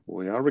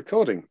We are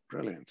recording.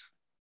 Brilliant.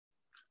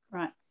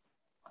 Right.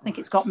 I think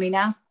it's got me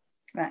now.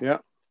 Right. Yeah,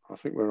 I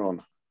think we're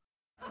on.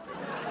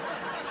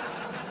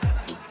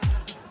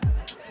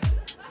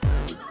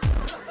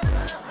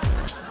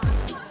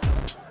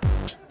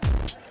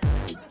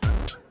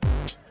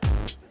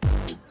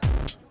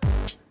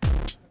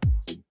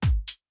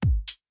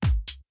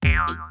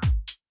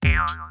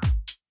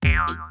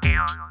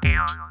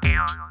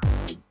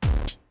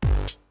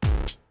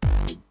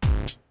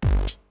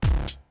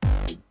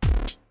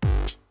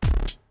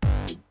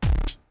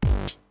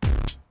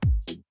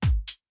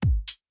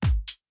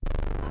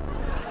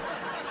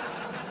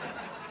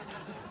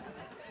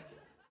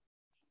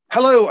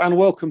 Hello and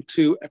welcome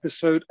to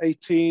episode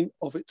 18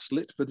 of It's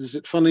Lit But Is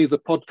It Funny, the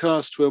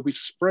podcast where we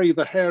spray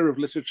the hair of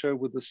literature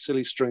with a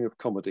silly string of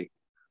comedy.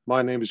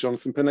 My name is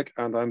Jonathan Pinnock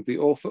and I'm the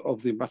author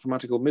of the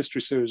mathematical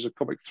mystery series of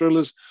comic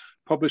thrillers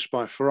published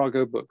by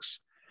Farrago Books.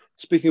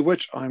 Speaking of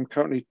which, I'm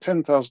currently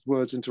 10,000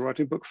 words into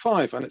writing book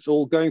 5 and it's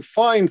all going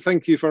fine,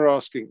 thank you for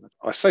asking.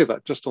 I say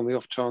that just on the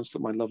off chance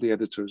that my lovely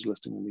editor is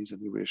listening and needs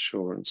any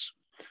reassurance.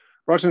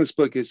 Writing this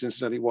book is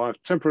incidentally why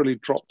I've temporarily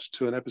dropped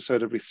to an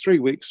episode every 3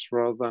 weeks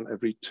rather than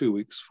every 2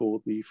 weeks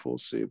for the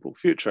foreseeable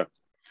future.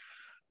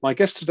 My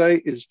guest today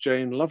is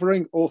Jane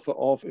Lovering, author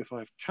of, if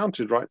I've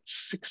counted right,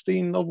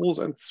 16 novels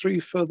and 3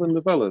 further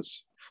novellas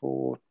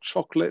for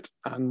Chocolate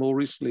and more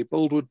recently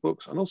Boldwood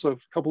Books, and also a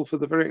couple for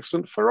the very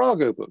excellent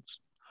Farrago Books.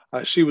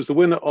 She was the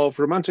winner of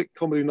Romantic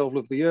Comedy Novel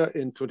of the Year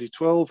in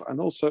 2012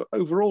 and also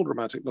Overall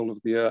Romantic Novel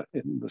of the Year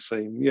in the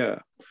same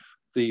year.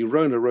 The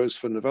Rona Rose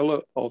for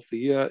Novella of the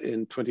Year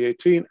in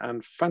 2018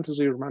 and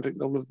Fantasy Romantic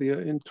Novel of the Year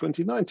in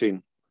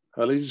 2019.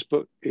 Her latest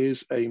book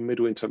is A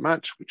Midwinter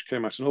Match, which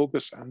came out in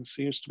August and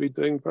seems to be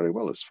doing very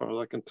well as far as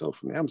I can tell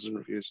from the Amazon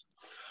reviews.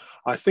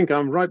 I think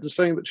I'm right in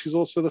saying that she's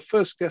also the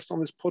first guest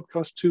on this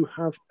podcast to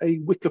have a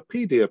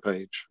Wikipedia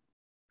page.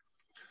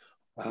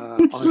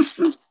 Sorry.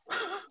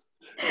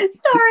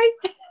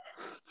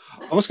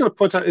 I was going to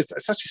point out it's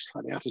actually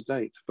slightly out of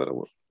date, but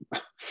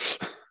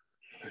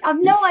I've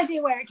no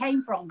idea where it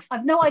came from.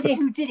 I've no idea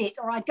who did it,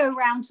 or I'd go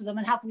round to them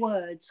and have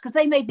words because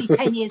they made me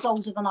 10 years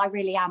older than I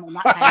really am on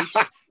that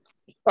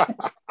page.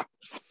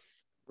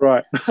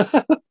 Right.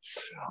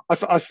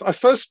 I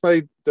first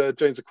made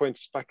Jane's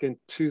acquaintance back in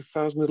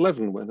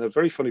 2011 when her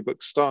very funny book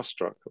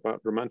Starstruck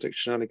about romantic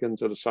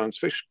shenanigans at a science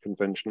fiction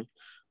convention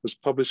was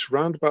published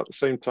round about the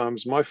same time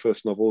as my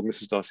first novel,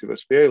 Mrs. Darcy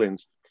vs. the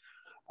Aliens.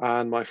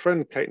 And my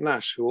friend Kate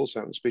Nash, who also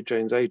happens to be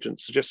Jane's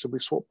agent, suggested we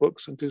swap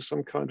books and do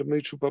some kind of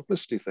mutual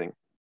publicity thing.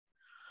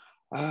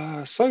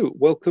 So,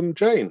 welcome,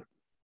 Jane.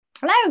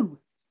 Hello.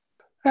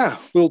 Yeah,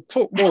 we'll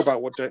talk more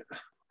about what Jane...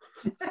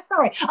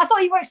 Sorry, I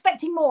thought you were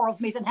expecting more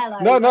of me than hello.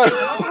 No.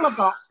 That's all I've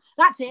got.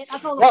 That's it.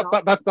 That's all I've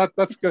got.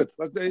 That's good.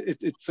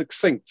 It's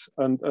succinct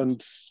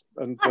and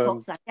I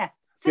thought so, yes.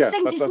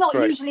 Succinct is not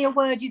great. Usually a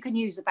word you can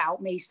use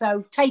about me,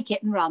 so take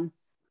it and run.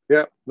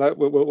 Yeah, no,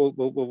 we'll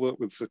work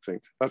with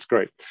succinct. That's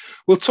great.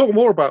 We'll talk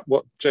more about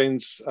what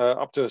Jane's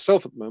up to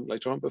herself at the moment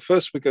later on, but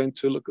first we're going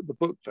to look at the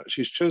book that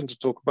she's chosen to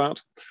talk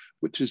about,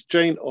 which is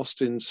Jane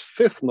Austen's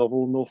 5th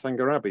novel,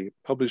 Northanger Abbey,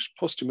 published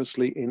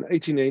posthumously in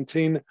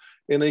 1818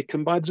 in a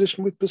combined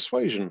edition with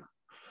Persuasion,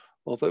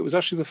 although it was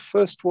actually the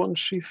first one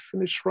she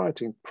finished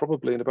writing,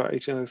 probably in about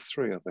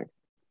 1803, I think.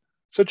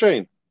 So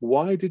Jane,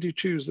 why did you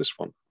choose this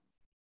one?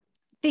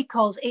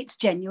 Because it's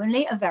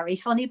genuinely a very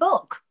funny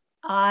book.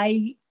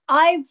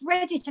 I've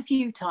read it a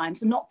few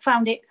times and not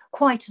found it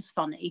quite as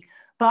funny,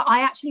 but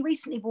I actually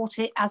recently bought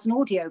it as an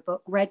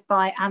audiobook read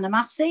by Anna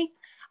Massey.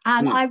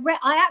 And I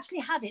actually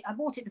had it. I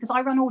bought it because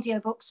I run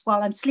audiobooks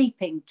while I'm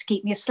sleeping to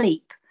keep me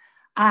asleep.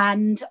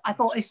 And I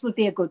thought this would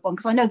be a good one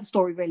because I know the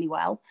story really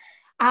well.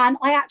 And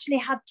I actually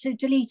had to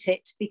delete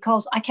it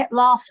because I kept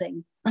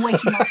laughing and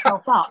waking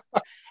myself up.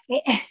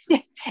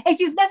 If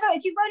you've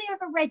only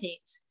ever read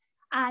it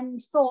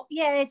and thought,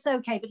 yeah, it's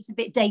okay, but it's a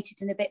bit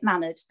dated and a bit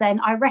mannered, then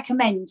I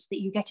recommend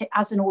that you get it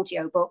as an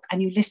audiobook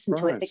and you listen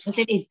to it because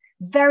it is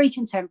very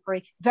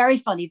contemporary, very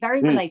funny,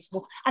 very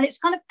relatable. And it's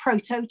kind of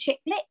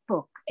proto-chick lit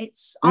book.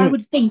 I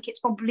would think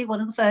it's probably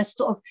one of the first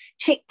sort of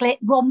chick lit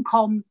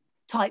rom-com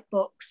type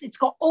books. It's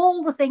got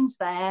all the things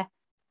there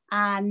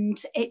and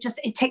it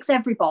ticks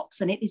every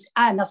box. And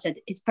and I said,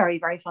 it's very,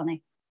 very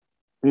funny.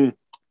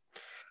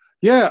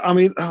 Yeah, I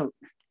mean,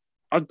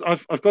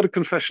 I've got a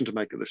confession to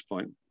make at this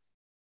point.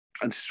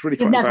 And it's really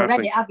quite embarrassing. You've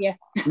never read it, have you?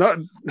 No.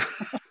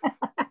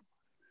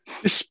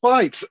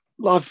 Despite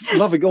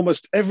loving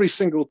almost every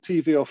single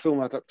TV or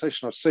film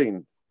adaptation I've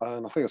seen,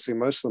 and I think I've seen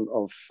most of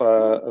them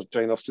of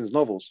Jane Austen's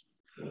novels,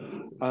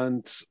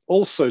 and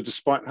also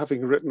despite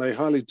having written a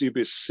highly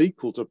dubious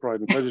sequel to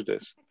Pride and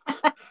Prejudice,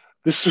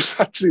 this was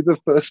actually the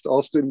first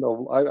Austen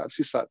novel I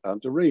actually sat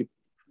down to read.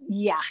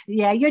 Yeah,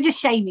 you're just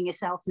shaming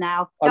yourself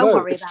now. Don't worry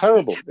about it. It's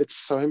terrible. It's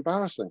so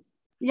embarrassing.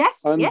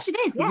 Yes, yes, it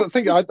is. Yeah. The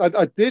thing,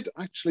 I did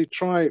actually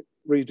try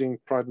reading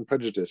Pride and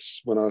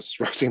Prejudice when I was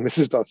writing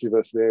Mrs. Darcy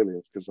vs. the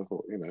Aliens because I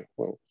thought,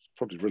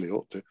 probably really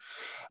ought to.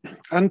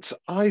 And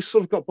I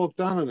sort of got bogged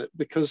down in it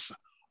because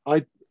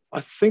I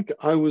think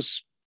I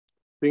was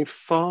being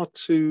far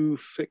too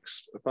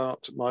fixed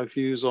about my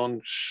views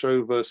on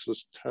show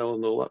versus tell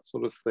and all that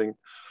sort of thing.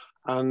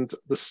 And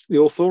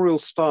the authorial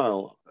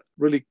style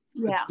really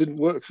didn't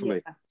work for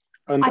me.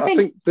 And I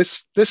think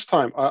this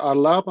time I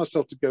allowed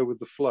myself to go with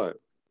the flow.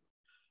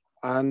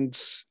 And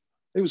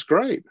it was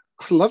great.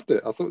 I loved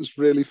it. I thought it was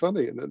really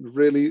funny and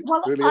really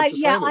entertaining.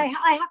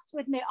 I have to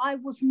admit, I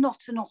was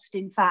not an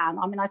Austen fan.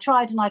 I mean, I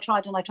tried and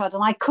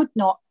I could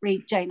not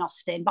read Jane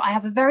Austen, but I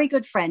have a very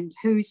good friend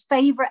whose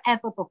favourite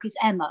ever book is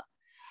Emma.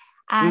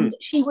 And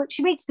she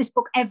reads this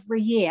book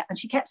every year, and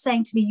she kept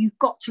saying to me, you've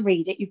got to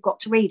read it, you've got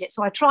to read it.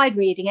 So I tried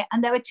reading it,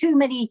 and there were too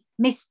many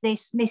miss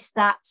this, miss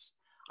that.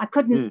 I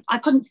couldn't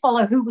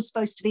follow who was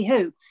supposed to be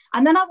who.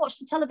 And then I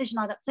watched a television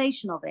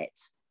adaptation of it,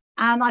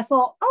 and I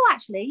thought, oh,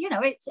 actually,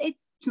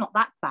 it's not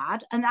that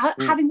bad. And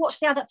having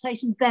watched the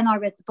adaptation, then I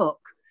read the book.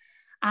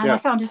 And I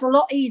found it a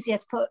lot easier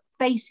to put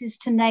faces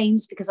to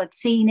names because I'd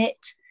seen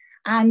it.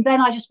 And then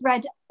I just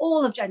read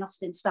all of Jane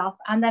Austen's stuff.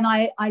 And then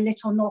I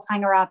lit on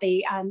Northanger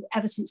Abbey. And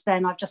ever since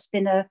then, I've just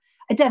been a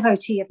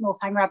devotee of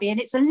Northanger Abbey.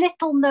 And it's a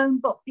little known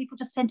book. People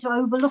just tend to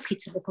overlook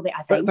it a little bit,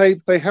 I think.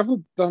 But they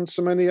haven't done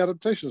so many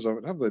adaptations of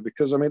it, have they?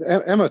 Because, I mean,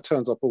 Emma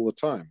turns up all the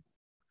time.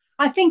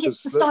 I think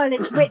it's the style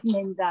it's written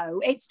in,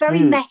 though. It's very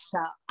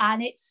meta.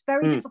 And it's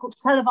very difficult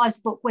to televise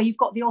a book where you've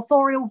got the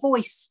authorial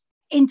voice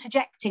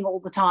interjecting all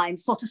the time,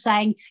 sort of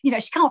saying,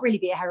 she can't really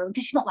be a heroine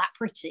because she's not that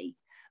pretty.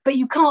 But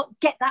you can't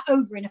get that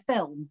over in a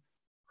film.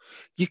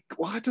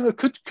 I don't know.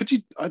 Could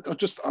you? I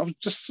was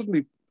just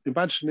suddenly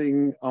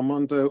imagining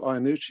Armando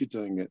Iannucci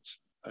doing it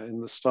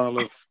in the style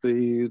of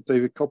the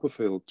David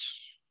Copperfield.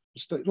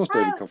 It was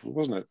David Copperfield,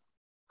 wasn't it?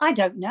 I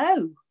don't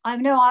know. I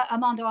know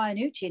Armando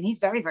Iannucci, and he's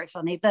very, very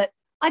funny. But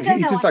I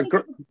don't know. He did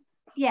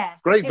that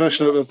great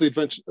version of the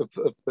adventure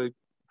of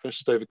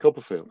David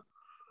Copperfield,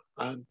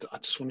 and I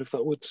just wonder if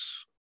that would.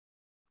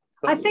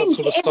 I think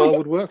that sort of style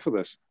would work for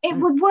this. It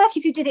would work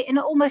if you did it in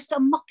almost a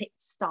Muppet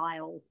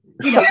style.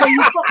 Where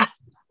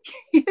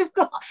you've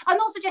got. I'm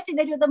not suggesting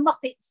they do the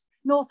Muppets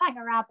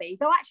Northanger Abbey,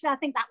 though. Actually, I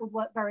think that would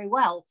work very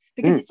well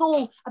because it's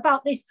all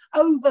about this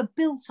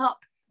over-built-up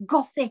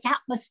Gothic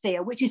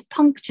atmosphere, which is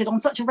punctured on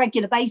such a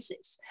regular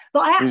basis.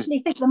 But I actually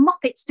think the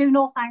Muppets do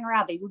Northanger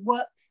Abbey would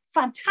work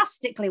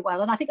fantastically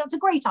well, and I think that's a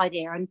great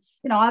idea. And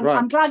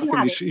I'm glad you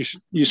had it.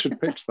 You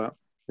should pitch that.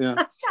 Yeah,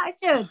 I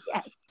should.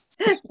 Yes.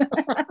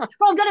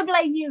 Well, I'm going to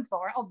blame you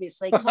for it,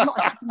 obviously, because I'm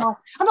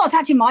not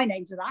attaching my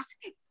name to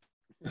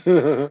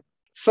that.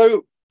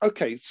 So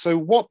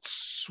what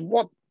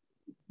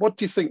do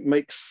you think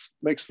makes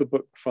the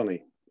book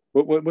funny?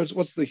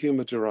 What's the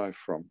humour derived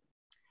from?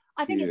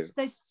 I think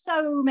there's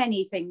so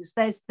many things.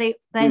 There's the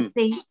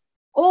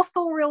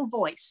authorial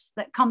voice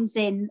that comes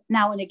in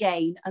now and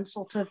again, and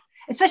sort of,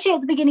 especially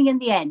at the beginning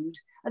and the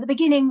end. At the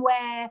beginning,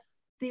 where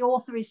the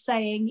author is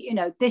saying,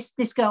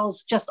 this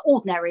girl's just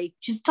ordinary.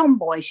 She's a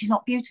tomboy. She's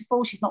not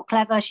beautiful. She's not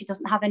clever. She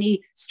doesn't have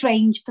any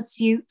strange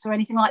pursuits or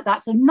anything like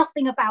that. So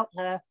nothing about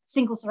her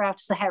singles her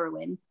out as a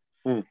heroine.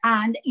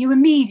 And you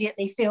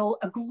immediately feel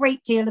a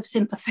great deal of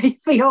sympathy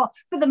for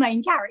the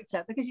main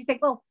character, because you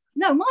think, well,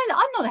 no, I'm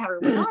not a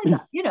heroine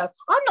either.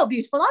 I'm not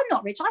beautiful. I'm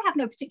not rich. I have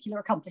no particular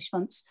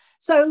accomplishments.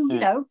 So,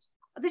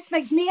 this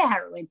makes me a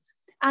heroine.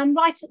 And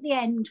right at the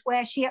end,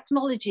 where she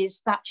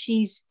acknowledges that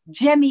she's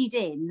jemmied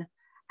in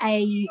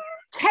a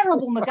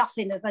terrible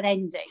MacGuffin of an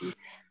ending,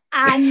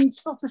 and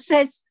sort of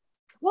says,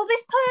 well,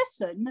 this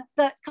person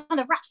that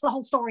kind of wraps the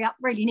whole story up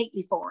really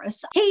neatly for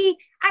us, he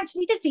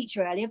actually did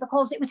feature earlier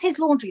because it was his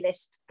laundry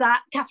list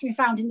that Catherine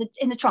found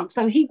in the trunk.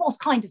 So he was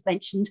kind of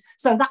mentioned.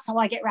 So that's how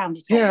I get round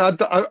it. Yeah,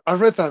 I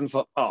read that and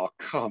thought, oh,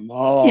 come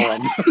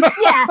on.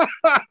 yeah.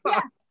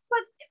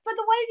 But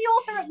the way the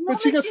author acknowledges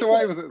but she gets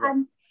away with it.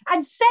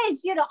 And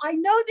says, I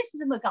know this is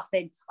a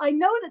MacGuffin. I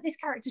know that this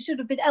character should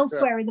have been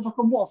elsewhere in the book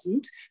and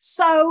wasn't.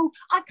 So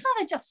I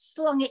kind of just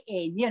slung it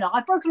in.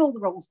 I've broken all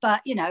the rules,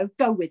 but,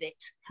 go with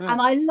it. Yeah.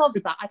 And I love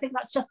that. I think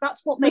that's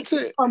what makes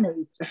it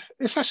funny.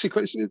 It's actually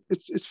quite,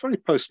 it's very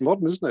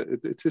postmodern, isn't it?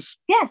 It is.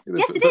 Yes, it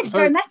is. It's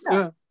very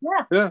meta.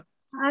 Yeah.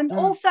 And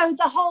also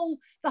the whole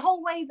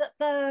way that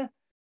the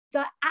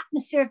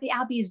atmosphere of the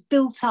Abbey is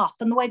built up,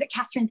 and the way that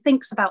Catherine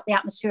thinks about the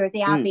atmosphere of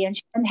the Abbey,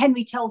 and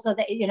Henry tells her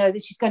that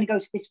that she's going to go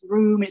to this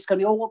room and it's going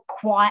to be all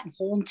quiet and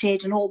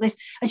haunted and all this,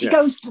 and she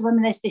goes to the room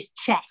and there's this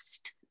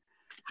chest,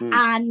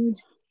 and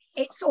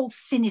it's all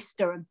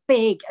sinister and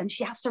big, and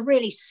she has to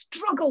really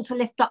struggle to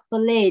lift up the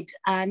lid,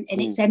 and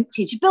it's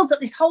empty. She builds up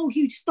this whole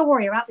huge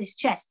story about this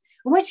chest,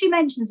 and when she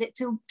mentions it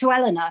to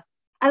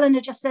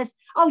Eleanor just says,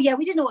 oh, yeah,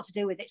 we didn't know what to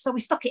do with it, so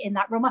we stuck it in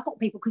that room. I thought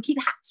people could keep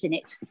hats in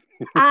it.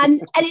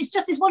 And it's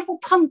just this wonderful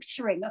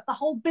puncturing of the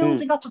whole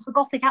building up of the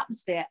Gothic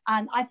atmosphere.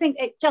 And I think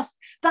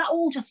that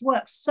all just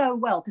works so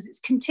well because it's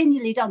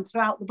continually done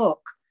throughout the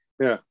book.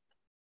 Yeah.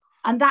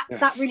 And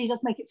that really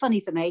does make it funny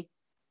for me.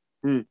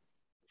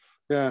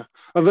 Yeah.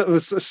 And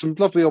there's some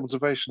lovely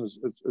observations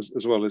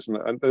as well, isn't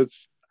it? And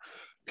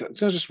can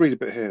I just read a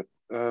bit here?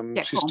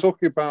 She's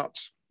talking about,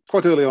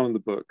 quite early on in the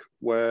book,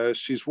 where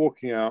she's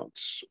walking out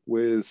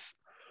with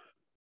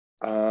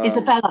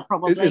Isabella,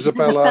 probably.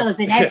 Isabella, Isabella's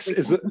in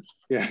everything.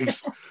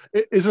 Yes,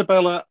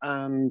 Isabella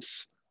and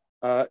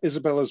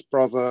Isabella's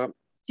brother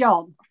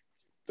John.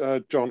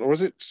 John, or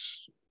is it?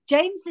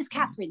 James is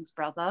Catherine's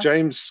brother.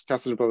 James,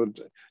 Catherine's brother.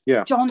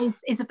 Yeah. John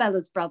is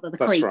Isabella's brother, the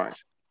creep. That's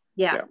right.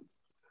 Yeah.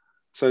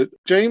 So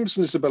James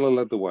and Isabella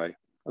led the way,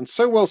 and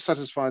so well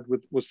satisfied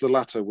was the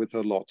latter with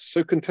her lot,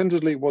 so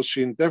contentedly was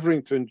she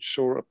endeavouring to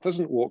ensure a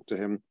pleasant walk to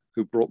him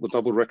who brought the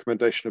double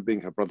recommendation of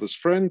being her brother's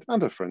friend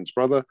and her friend's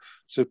brother.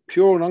 So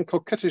pure and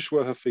uncoquettish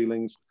were her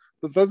feelings,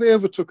 that though they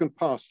overtook and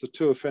passed the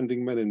two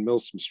offending men in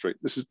Milsom Street,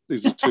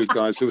 these are two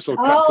guys who were sort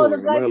of catcalling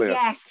them earlier.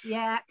 Yes,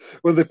 yeah.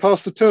 When they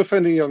passed the two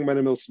offending young men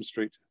in Milsom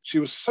Street, she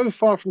was so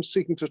far from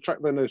seeking to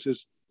attract their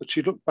notice that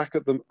she looked back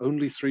at them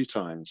only 3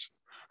 times.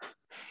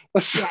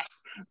 That's yes.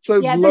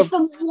 So yeah, there's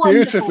some wonderful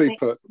beautifully bits.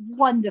 put.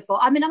 Wonderful.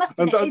 I mean, I must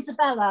admit,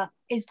 Isabella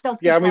does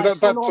give rise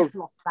to an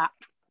awful lot of that.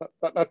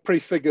 That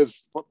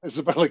prefigures what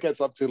Isabella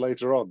gets up to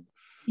later on.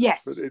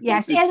 Yes,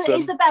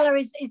 Isabella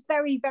is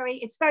very, very,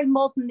 it's very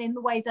modern in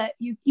the way that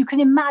you can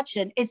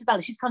imagine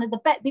Isabella. She's kind of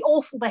the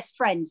awful best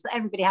friend that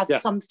everybody has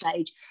at some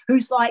stage,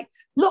 who's like,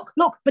 look,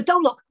 but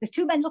don't look. There's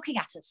 2 men looking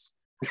at us,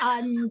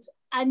 and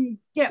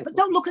but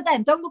don't look at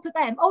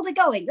them. Oh, they're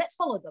going. Let's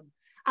follow them.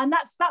 And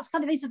that's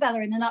kind of Isabella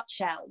in a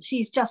nutshell.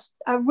 She's just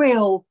a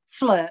real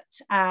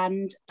flirt,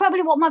 and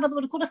probably what my mother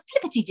would have called a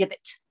flippity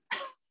gibbet.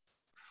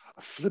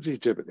 A flippity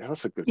gibbet. Yeah,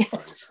 that's a good phrase.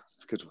 That's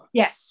a good one.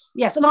 Yes,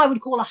 and I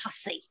would call a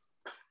hussy.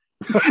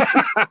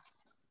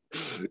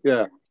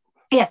 Yeah.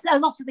 Yes, a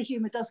lot of the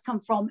humour does come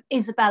from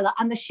Isabella,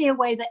 and the sheer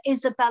way that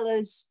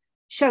Isabella's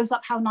shows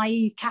up how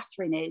naive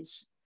Catherine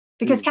is.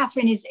 Because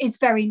Catherine is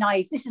very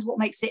naive. This is what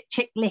makes it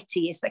chick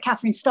litty, is that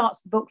Catherine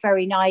starts the book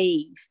very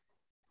naive.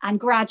 And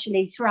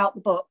gradually throughout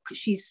the book,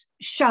 she's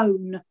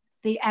shown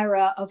the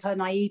error of her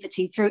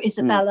naivety through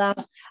Isabella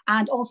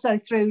and also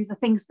through the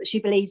things that she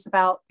believes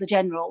about the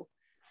general.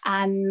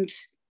 And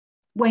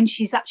when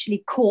she's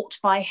actually caught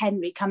by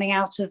Henry coming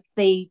out of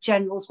the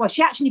general's, well,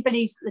 she actually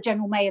believes that the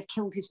general may have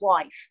killed his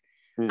wife.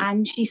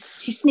 And she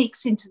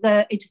sneaks into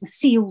the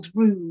sealed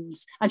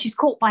rooms, and she's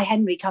caught by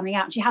Henry coming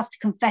out. And she has to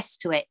confess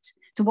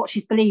to what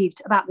she's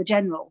believed about the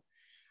general.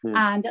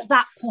 And at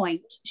that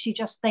point, she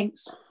just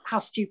thinks, how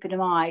stupid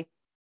am I?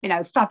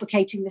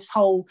 Fabricating this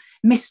whole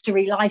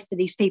mystery life for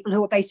these people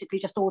who are basically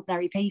just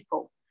ordinary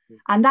people.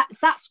 And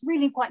that's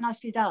really quite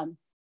nicely done.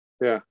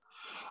 Yeah.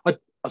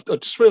 I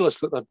just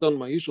realised that I've done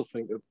my usual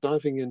thing of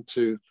diving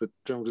into the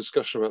general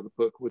discussion about the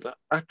book without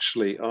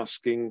actually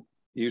asking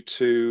you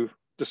to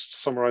just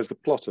summarise the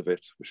plot of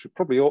it, which we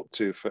probably ought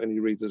to for any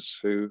readers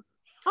who,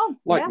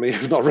 like me,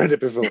 have not read it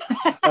before.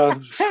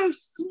 Who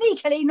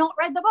sneakily not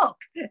read the book.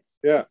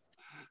 Yeah.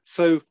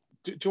 So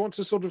do you want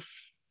to sort of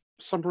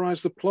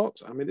summarise the plot?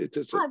 I mean,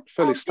 it's a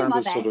fairly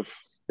standard sort of...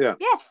 Yeah.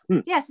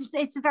 Yes,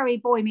 it's a very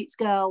boy meets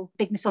girl,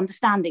 big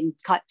misunderstanding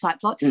type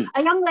plot.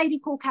 A young lady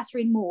called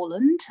Catherine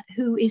Morland,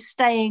 who is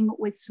staying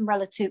with some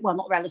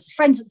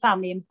friends of the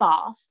family in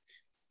Bath,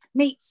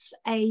 meets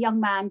a young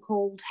man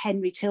called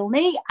Henry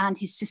Tilney and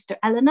his sister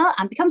Eleanor,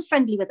 and becomes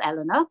friendly with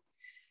Eleanor.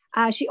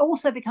 She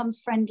also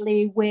becomes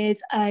friendly with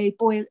a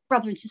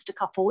brother and sister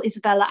couple,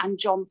 Isabella and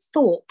John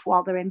Thorpe,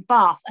 while they're in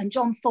Bath. And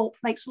John Thorpe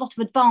makes a lot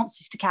of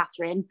advances to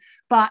Catherine,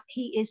 but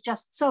he is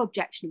just so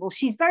objectionable.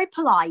 She's very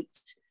polite,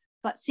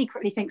 but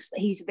secretly thinks that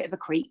he's a bit of a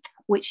creep,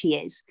 which he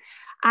is.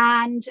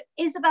 And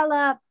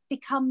Isabella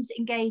becomes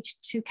engaged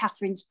to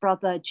Catherine's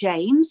brother,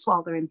 James,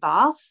 while they're in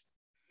Bath.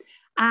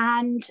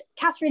 And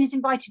Catherine is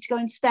invited to go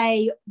and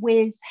stay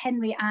with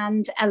Henry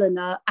and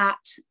Eleanor at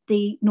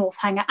the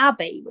Northanger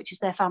Abbey, which is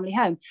their family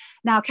home.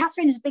 Now,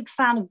 Catherine is a big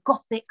fan of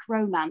Gothic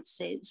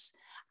romances,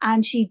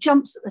 and she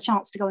jumps at the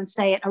chance to go and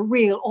stay at a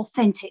real,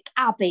 authentic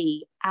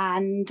abbey.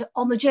 And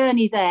on the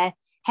journey there,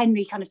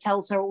 Henry kind of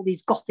tells her all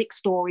these Gothic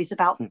stories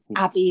about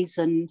abbeys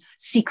and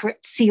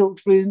secret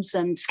sealed rooms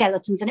and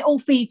skeletons, and it all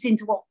feeds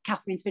into what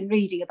Catherine's been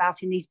reading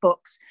about in these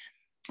books.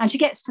 And she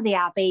gets to the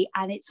abbey,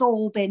 and it's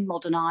all been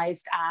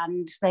modernised,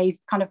 and they've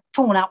kind of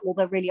torn out all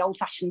the really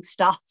old-fashioned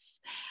stuff.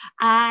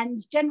 And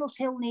General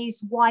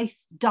Tilney's wife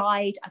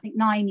died, I think,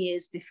 9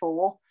 years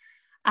before,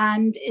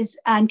 and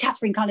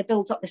Catherine kind of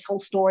builds up this whole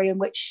story in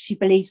which she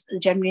believes that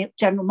the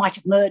general might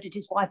have murdered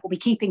his wife or be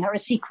keeping her a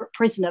secret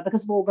prisoner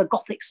because of all the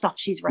Gothic stuff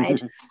she's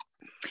read.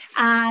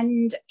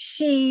 And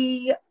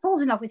she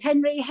falls in love with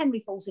Henry. Henry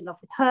falls in love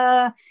with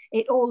her.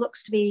 It all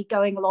looks to be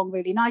going along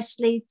really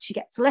nicely. She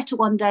gets a letter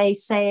one day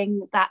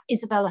saying that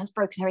Isabella has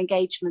broken her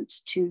engagement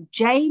to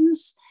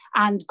James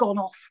and gone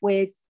off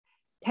with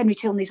Henry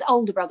Tilney's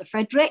older brother,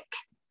 Frederick.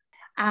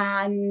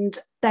 And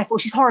therefore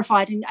she's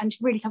horrified and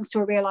really comes to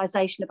a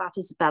realisation about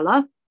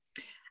Isabella.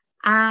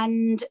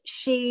 And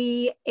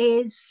she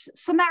is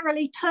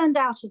summarily turned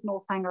out of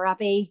Northanger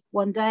Abbey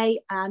one day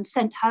and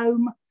sent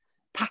home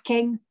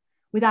packing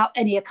without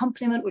any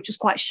accompaniment, which was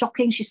quite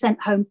shocking. She's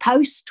sent home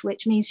post,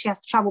 which means she has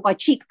to travel by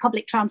cheap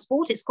public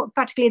transport. It's got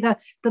practically the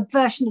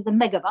version of the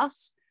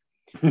megabus.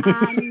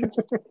 And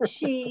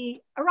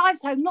she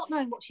arrives home not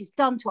knowing what she's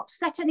done to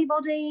upset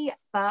anybody,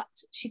 but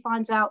she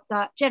finds out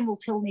that General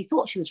Tilney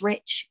thought she was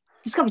rich,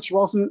 discovered she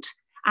wasn't,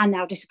 and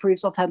now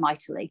disapproves of her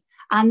mightily.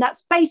 And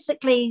that's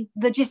basically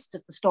the gist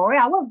of the story.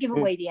 I won't give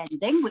away the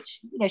ending,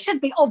 which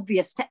should be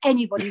obvious to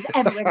anybody who's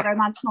ever read a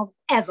romance novel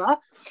ever.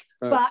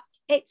 But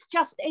it's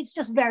just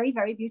very,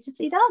 very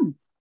beautifully done.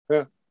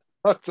 Yeah,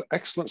 that's an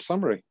excellent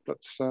summary.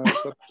 That's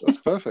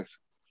perfect.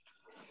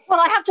 Well,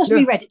 I have just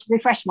reread it to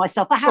refresh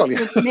myself. I have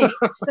to admit.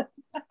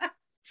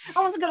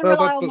 I wasn't going to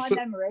rely on my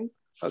memory.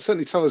 That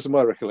certainly tells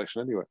my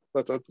recollection anyway.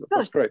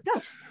 That's great.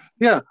 Good.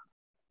 Yeah.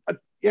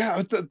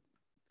 The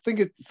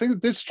thing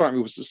that did strike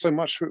me was that so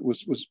much of it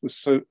was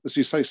so, as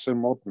you say, so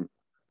modern.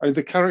 I mean,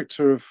 the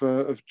character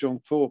of John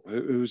Thorpe,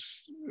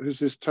 who's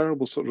this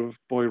terrible sort of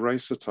boy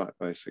racer type,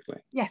 basically.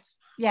 Yes.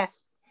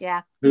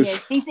 Yeah, he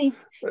is.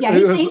 He's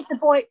the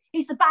boy.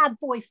 He's the bad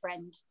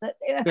boyfriend that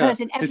occurs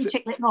in every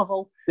chick lit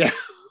novel. Yeah,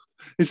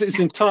 his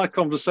entire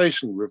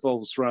conversation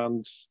revolves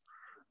around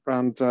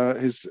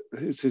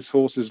his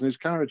horses and his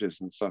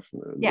carriages and stuff.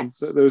 Yes,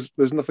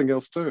 there's nothing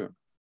else to him.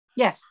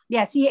 Yes.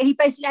 He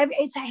basically,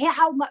 it's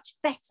how much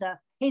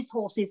better his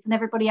horse is than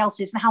everybody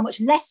else's, and how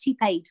much less he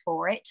paid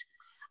for it,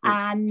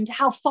 and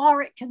how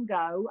far it can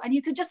go. And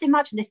you can just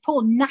imagine this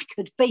poor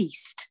knackered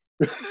beast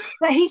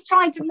that he's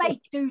trying to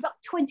make do like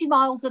 20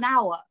 miles an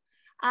hour.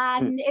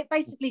 And it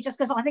basically just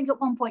goes on. I think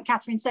at one point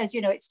Catherine says,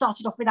 it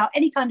started off without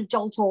any kind of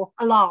jolt or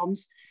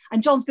alarms.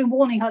 And John's been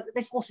warning her that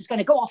this horse is going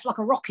to go off like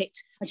a rocket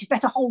and she's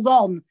better hold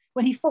on,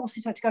 when he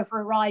forces her to go for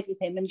a ride with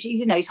him. And she,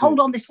 he's hold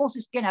on, this horse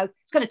is,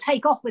 it's going to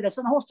take off with us.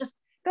 And the horse just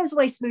goes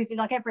away smoothly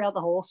like every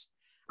other horse.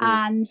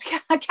 And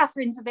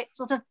Catherine's a bit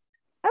sort of,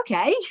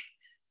 okay.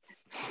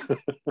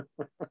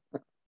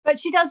 But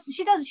she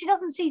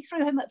doesn't see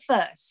through him at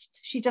first.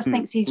 She just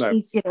thinks he's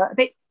a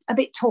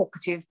bit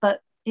talkative,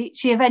 but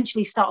she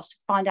eventually starts to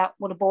find out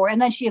what a bore,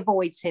 and then she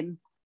avoids him.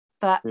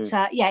 But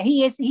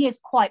he is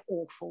quite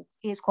awful.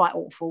 He is quite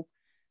awful.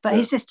 But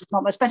his sister's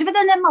not much better. But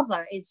then their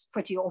mother is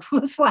pretty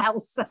awful as well.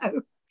 So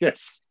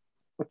yes,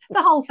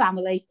 the whole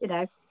family,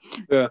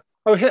 Yeah.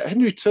 Oh,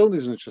 Henry Tilney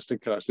is an interesting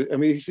character. I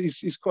mean,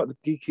 he's quite the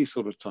geeky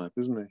sort of type,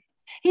 isn't he?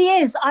 He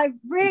is. I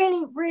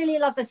really, really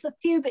love this. A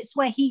few bits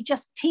where he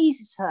just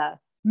teases her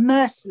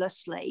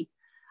mercilessly.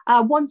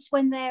 Once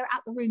when they're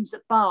at the rooms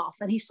at Bath,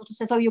 and he sort of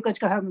says, "Oh, you're going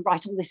to go home and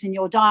write all this in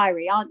your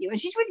diary, aren't you?"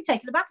 And she's really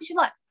taken aback, and she's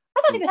like,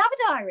 "I don't even have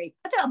a diary.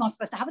 Am I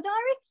supposed to have a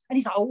diary?" And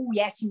he's like, "Oh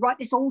yes, you write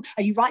this all,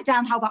 and you write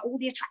down how about all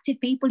the attractive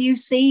people you've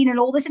seen and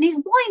all this." And he's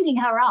winding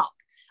her up,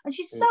 and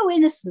she's so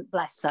innocent,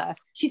 bless her.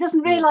 She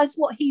doesn't realise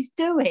what he's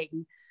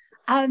doing.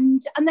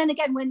 And then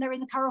again, when they're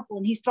in the curricle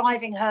and he's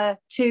driving her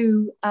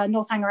to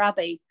Northanger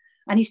Abbey,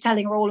 and he's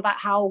telling her all about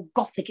how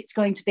gothic it's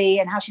going to be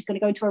and how she's going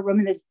to go into her room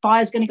and there's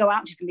fire's going to go out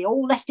and she's going to be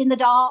all left in the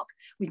dark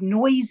with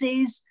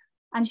noises.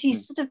 And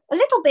she's sort of a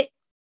little bit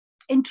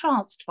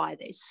entranced by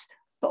this,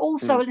 but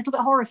also a little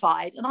bit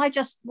horrified. And I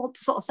just want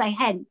to sort of say,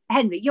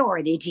 Henry, you're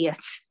an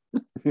idiot.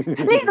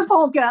 Leave the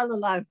poor girl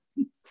alone.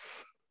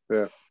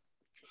 Yeah.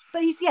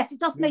 But it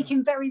does make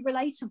him very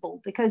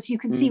relatable, because you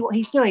can see what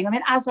he's doing. I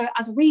mean, as a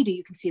reader,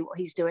 you can see what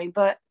he's doing,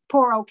 but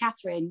poor old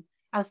Catherine,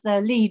 as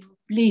the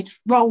lead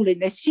role in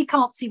this, she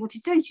can't see what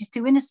he's doing. She's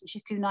too innocent.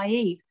 She's too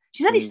naive.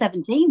 She's only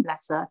 17,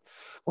 bless her.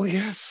 Well,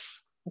 yes,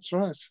 that's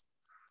right.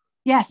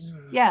 Yes,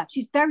 yeah.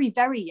 She's very,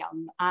 very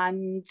young,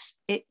 and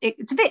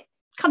it's a bit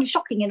kind of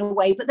shocking in a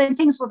way, but then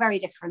things were very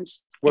different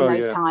in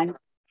those times.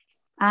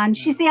 And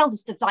she's the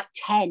eldest of like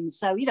 10,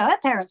 so, her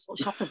parents will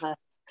shot of her.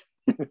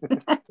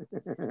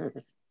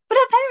 But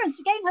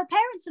her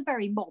parents are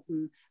very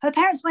modern. Her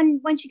parents,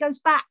 when she goes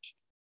back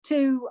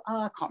to,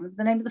 I can't remember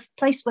the name of the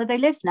place where they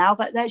live now,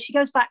 but she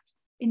goes back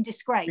in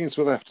disgrace. Begins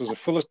with F, does it?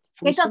 Fullerton?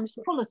 It does,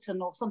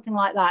 Fullerton or something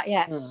like that,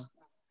 yes.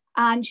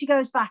 Yeah. And she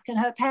goes back, and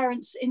her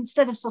parents,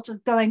 instead of sort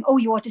of going, "Oh,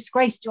 you are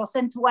disgraced, you are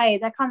sent away,"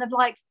 they're kind of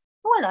like,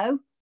 "Oh, hello."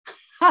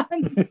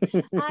 And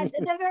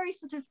they're very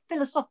sort of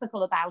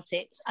philosophical about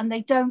it, and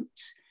they don't,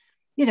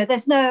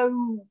 there's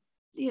no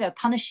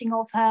punishing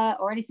of her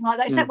or anything like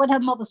that, except when her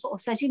mother sort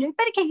of says,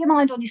 better keep your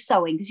mind on your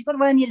sewing, because you've got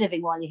to earn your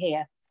living while you're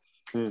here.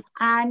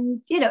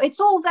 And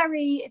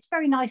it's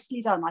very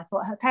nicely done. I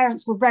thought her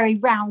parents were very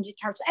rounded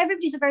characters.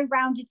 Everybody's a very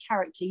rounded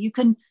character. You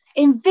can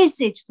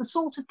envisage the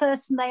sort of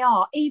person they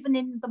are, even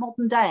in the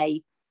modern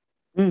day,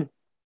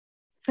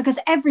 because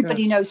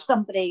everybody knows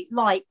somebody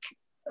like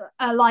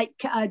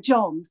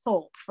John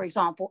Thorpe, for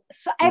example.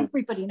 So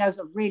everybody knows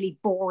a really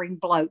boring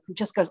bloke who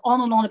just goes on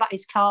and on about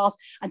his cars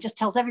and just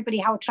tells everybody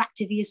how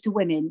attractive he is to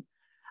women.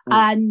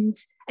 And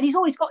he's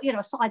always got,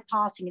 a side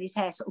parting and his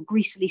hair sort of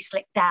greasily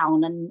slicked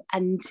down,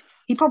 and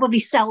he probably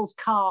sells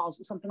cars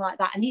or something like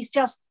that. And he's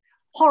just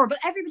horrible.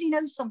 Everybody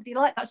knows somebody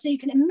like that. So you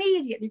can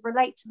immediately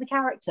relate to the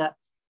character.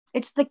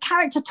 It's the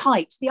character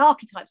types, the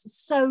archetypes are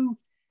so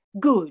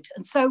good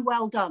and so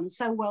well done,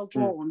 so well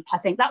drawn. I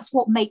think that's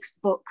what makes the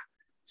book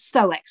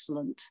so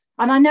excellent.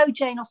 And I know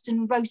Jane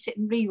Austen wrote it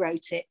and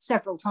rewrote it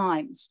several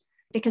times,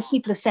 because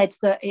people have said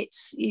that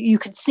you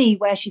could see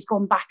where she's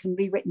gone back and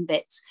rewritten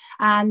bits.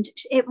 And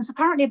it was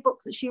apparently a book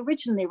that she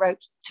originally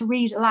wrote to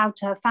read aloud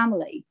to her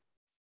family.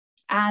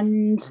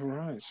 And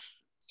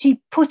she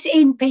put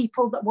in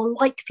people that were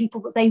like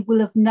people that they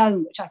will have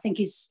known, which I think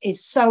is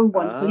so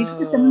wonderful. You can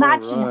just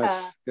imagine right.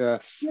 her.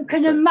 Yes. You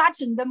can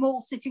imagine them all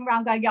sitting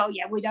around going, oh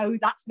yeah, we know who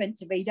that's meant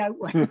to be, don't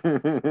we?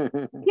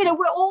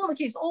 We're all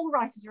accused, all the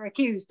writers are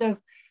accused of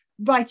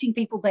writing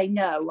people they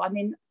know. I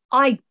mean,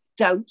 I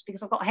don't,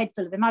 because I've got a head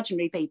full of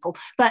imaginary people,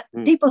 but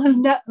people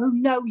who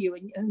know you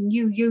and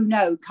you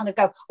know kind of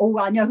go, oh,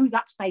 I know who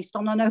that's based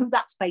on, I know who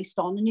that's based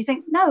on. And you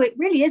think, no, it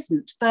really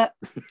isn't. But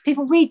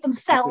people read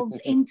themselves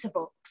into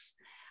books.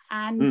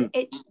 And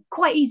it's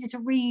quite easy to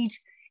read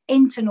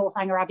into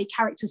Northanger Abbey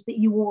characters that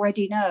you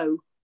already know.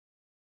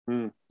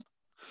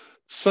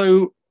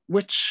 So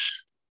which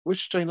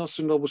Jane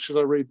Austen novel should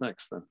I read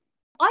next then?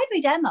 I'd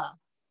read Emma,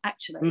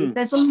 actually.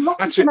 There's a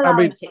lot of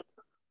similarity.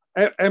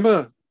 I mean,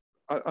 Emma,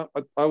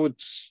 I would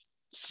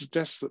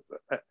suggest that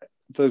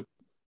the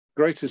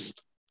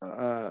greatest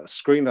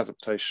screen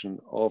adaptation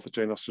of a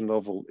Jane Austen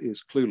novel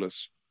is Clueless.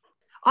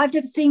 I've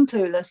never seen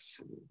Clueless.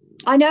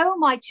 I know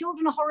my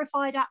children are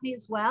horrified at me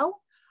as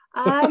well.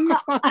 I'm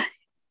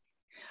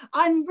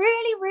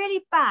really,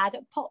 really bad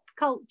at pop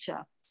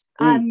culture.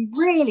 I'm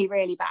really,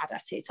 really bad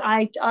at it.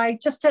 I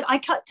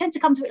tend to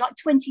come to it like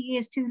 20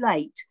 years too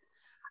late.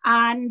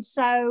 And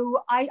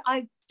so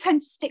I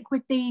tend to stick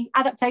with the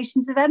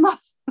adaptations of Emma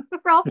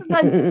rather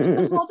than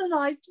the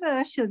modernized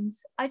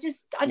versions. I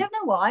don't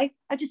know why.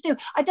 I just do.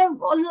 I don't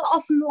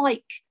often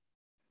like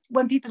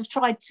when people have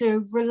tried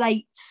to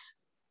relate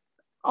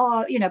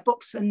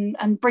books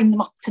and bring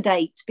them up to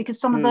date, because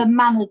some of the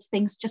mannered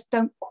things just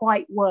don't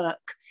quite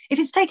work. If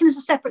it's taken as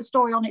a separate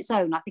story on its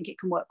own, I think it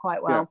can work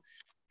quite well.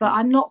 But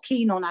I'm not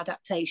keen on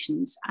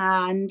adaptations.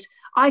 And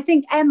I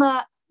think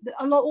Emma,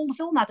 all the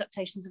film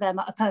adaptations of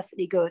Emma are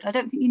perfectly good. I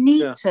don't think you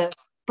need to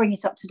bring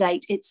it up to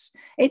date. It's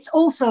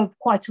also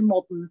quite a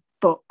modern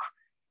book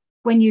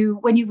when you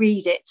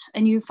read it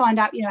and you find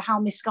out, how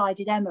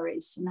misguided Emma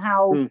is and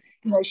how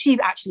she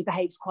actually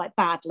behaves quite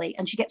badly,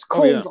 and she gets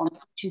called on it,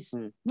 which is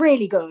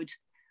really good,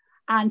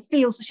 and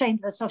feels ashamed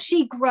of herself.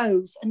 She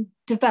grows and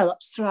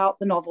develops throughout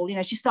the novel.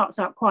 She starts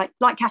out quite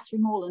like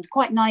Catherine Morland,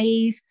 quite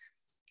naive,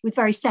 with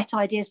very set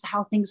ideas to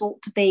how things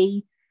ought to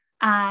be,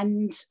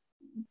 and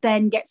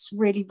then gets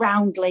really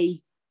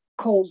roundly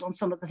called on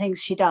some of the things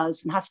she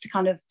does and has to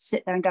kind of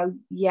sit there and go,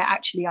 yeah,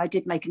 actually I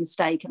did make a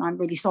mistake and I'm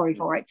really sorry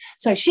for it.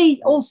 So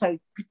she also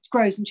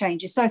grows and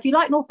changes. So if you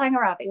like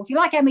Northanger Abbey, or if you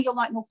like Emma, you'll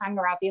like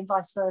Northanger Abbey, and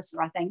vice versa,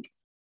 I think.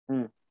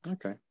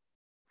 Okay.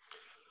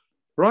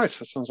 Right,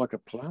 that sounds like a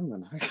plan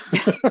then. I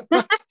don't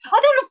want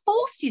to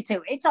force you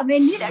to it. I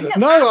mean,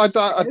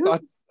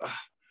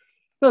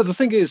 no, the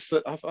thing is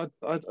that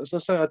as I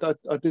say,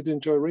 I did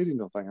enjoy reading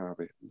Northanger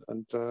Abbey,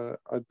 and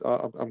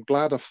I'm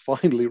glad I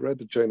finally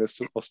read a Jane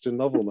Austen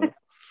novel now.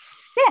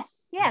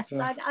 Yes.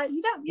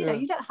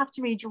 You don't have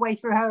to read your way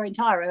through her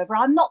entire oeuvre.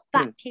 I'm not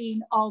that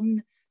keen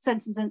on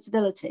Sense and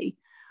Sensibility,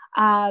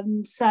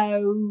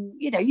 so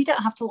you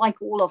don't have to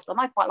like all of them.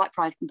 I quite like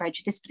Pride and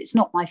Prejudice, but it's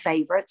not my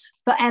favourite.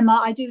 But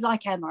Emma, I do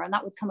like Emma, and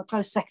that would come a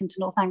close second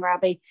to Northanger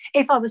Abbey.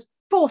 If I was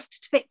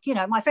forced to pick,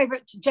 my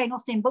favourite Jane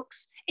Austen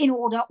books in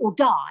order or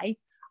die,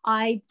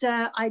 I'd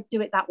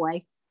do it that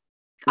way.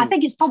 I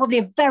think it's probably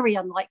a very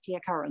unlikely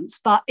occurrence,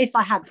 but if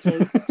I had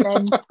to,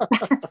 then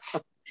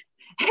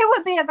it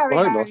would be a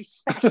very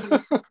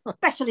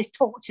specialist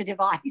torture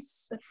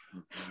device.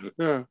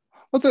 Yeah.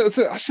 Well,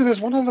 actually, there's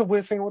one other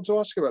weird thing I want to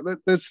ask you about.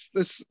 There's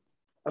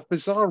a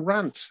bizarre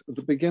rant at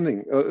the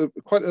beginning,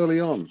 quite early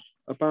on,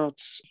 about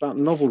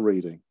novel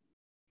reading.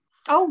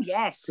 Oh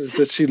yes,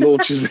 that she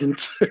launches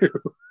into.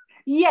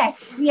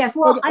 Yes.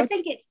 Well, I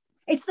think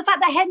it's the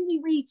fact that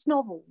Henry reads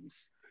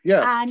novels.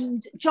 Yeah.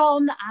 And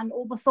John and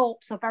all the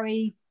Thorpes are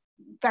very,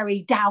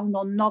 very down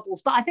on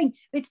novels. But I think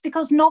it's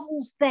because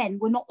novels then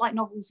were not like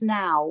novels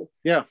now.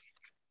 Yeah.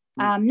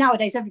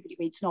 Nowadays, everybody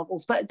reads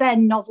novels, but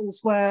then novels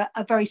were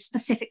a very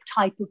specific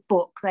type of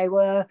book. They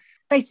were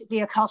basically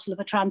a Castle of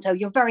Otranto.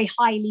 You're very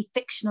highly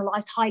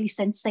fictionalized, highly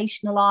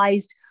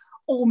sensationalized,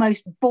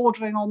 almost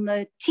teetering on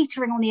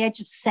the edge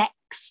of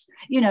sex.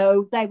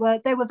 They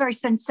were very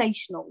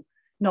sensational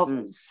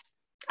novels.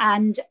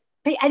 And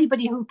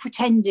anybody who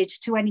pretended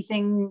to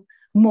anything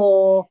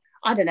more,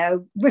 I don't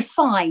know,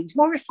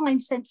 more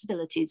refined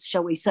sensibilities,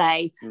 shall we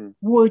say,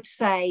 would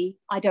say,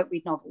 I don't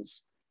read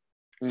novels.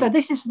 So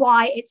this is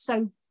why it's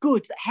so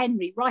good that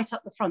Henry, right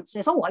up the front,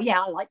 says, oh,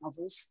 yeah, I like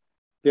novels.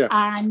 Yeah.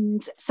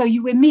 And so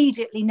you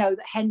immediately know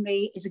that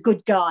Henry is a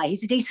good guy.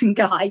 He's a decent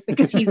guy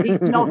because he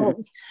reads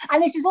novels.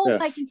 And this is all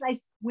taking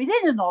place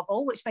within a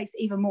novel, which makes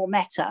it even more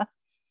meta.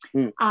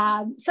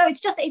 So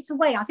it's a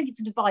way, I think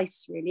it's a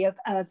device, really, of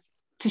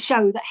to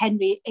show that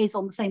Henry is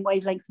on the same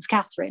wavelength as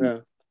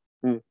Catherine.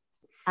 Yeah.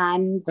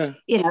 And,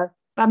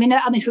 I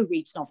mean, who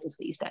reads novels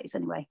these days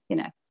anyway,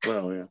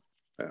 Well, yeah,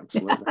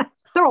 absolutely.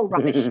 They're all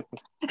rubbish.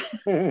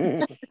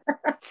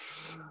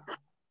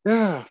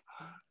 Yeah.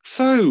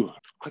 So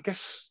I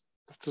guess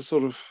that's a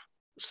sort of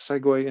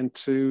segue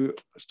into,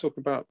 let's talk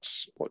about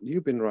what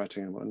you've been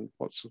writing and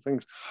what sort of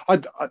things.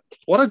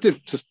 What I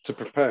did to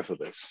prepare for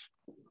this,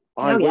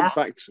 I went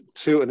back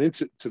to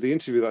the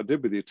interview that I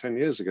did with you 10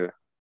 years ago.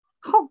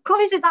 Oh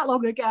God, is it that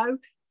long ago?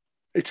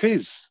 It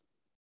is.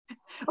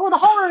 Oh, the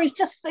horror is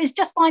just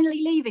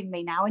finally leaving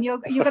me now, and you're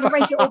going to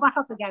rake it all back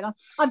up again.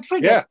 I'm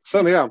triggered. Yeah,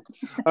 certainly am.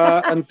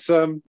 And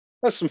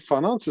there's some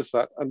fun answers to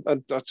that, and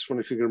I just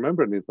wonder if you can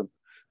remember any of them.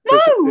 No,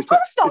 of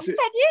course not. 10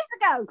 years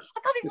ago. I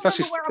can't even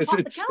remember where I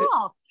parked the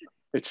car.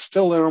 It's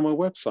still there on my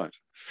website.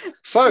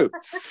 So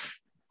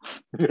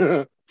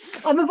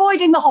I'm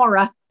avoiding the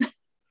horror.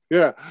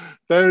 Yeah,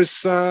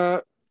 there's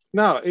now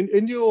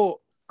in your.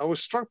 I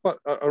was struck by.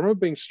 I remember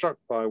being struck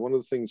by one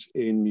of the things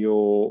in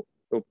your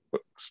book,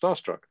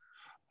 Starstruck,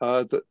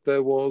 that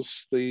there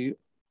was the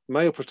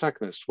male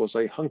protagonist was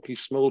a hunky,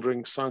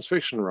 smouldering science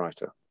fiction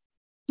writer.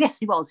 Yes,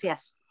 he was.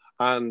 Yes,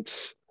 and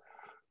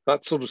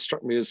that sort of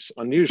struck me as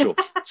unusual.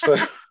 So,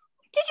 did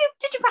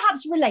you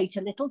perhaps relate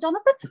a little,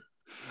 Jonathan?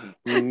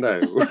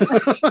 No.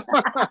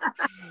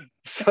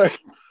 so,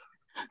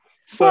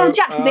 well,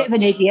 Jack's a bit of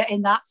an idiot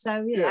in that,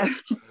 so you know.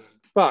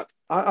 But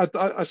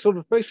I sort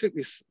of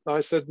basically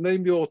I said,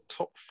 name your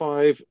top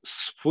 5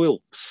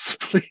 swilps,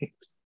 please.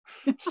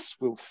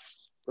 Swilps.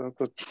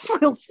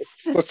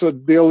 That's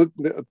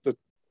the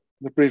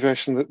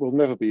abbreviation that will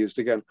never be used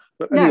again.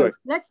 But anyway,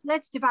 no,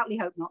 let's devoutly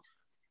hope not.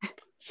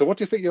 So, what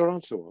do you think your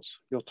answer was?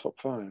 Your top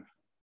 5?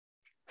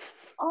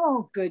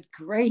 Oh, good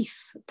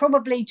grief!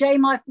 Probably J.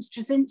 Michael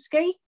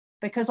Straczynski,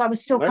 because I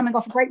was still coming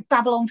off a great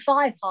Babylon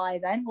 5 high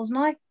then, wasn't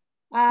I?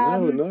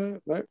 No.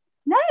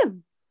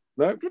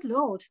 Good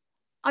Lord.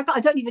 I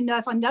don't even know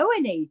if I know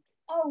any.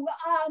 Oh,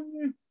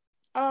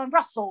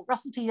 Russell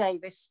T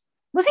Davies.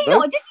 Was he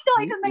not? Did he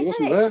not even make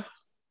the list?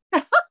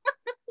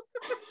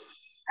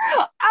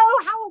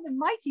 Oh, how are the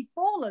mighty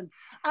fallen?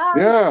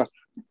 Yeah,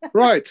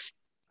 right.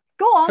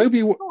 Go on.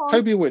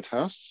 Toby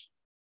Whithouse.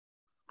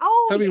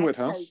 Oh, Toby yes,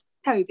 Whithouse.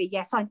 Toby,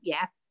 yes,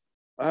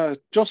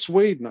 Joss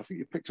Whedon. I think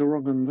you picked a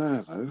wrong one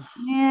there, though.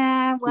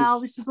 Yeah,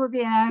 well, this was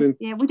we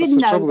didn't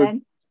know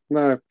then.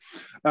 No.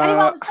 Anyway,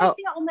 I was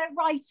basing it on their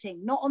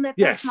writing, not on their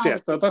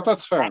personality. Yes,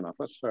 that's fair enough.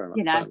 That's fair enough.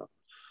 You know. Fair enough.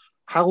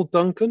 Hal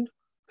Duncan?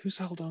 Who's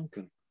Hal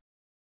Duncan?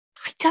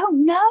 I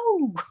don't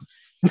know.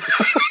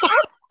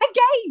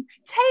 Again,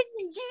 10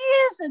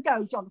 years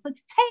ago, Jonathan.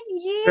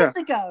 10 years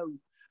ago.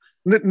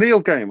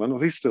 Neil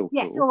Gaiman, he's still cool.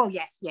 Yes, oh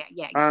yes,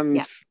 yeah.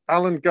 And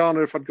Alan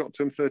Garner, if I'd got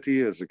to him 30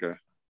 years ago.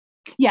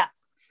 Yeah.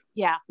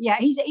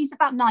 He's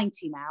about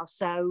 90 now,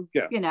 so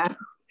you know,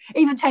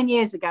 even 10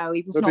 years ago,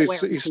 he was not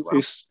wearing too well.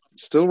 He's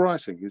still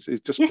writing. He's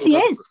just yes, he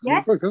is.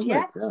 Yes, book,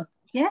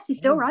 yes, he's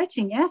still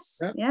writing.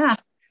 Yes, yeah.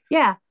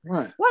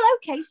 Right. Well,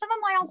 okay. Some of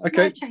my answers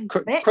might change a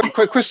bit.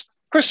 Quick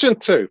question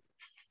 2.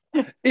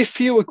 If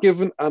you were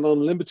given an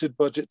unlimited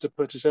budget to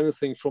purchase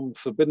anything from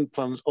Forbidden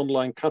Planet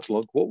online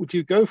catalogue, what would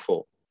you go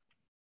for?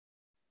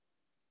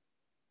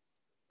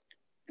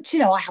 Do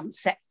you know, I haven't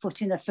set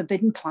foot in a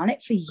Forbidden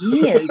Planet for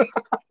years.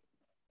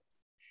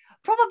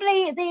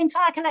 Probably the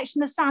entire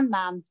collection of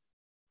Sandman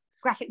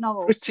graphic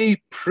novels.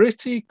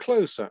 Pretty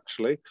close,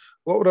 actually.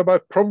 What would I buy?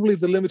 Probably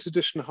the limited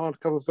edition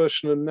hardcover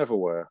version of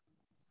Neverwhere.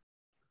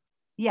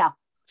 Yeah.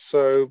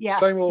 So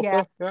same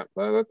author. Yeah.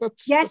 That's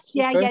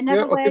okay.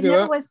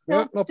 Neverwhere's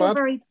still bad.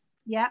 very.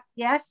 Yeah.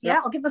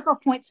 I'll give myself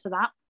points for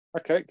that.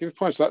 Okay, give you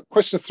points for that.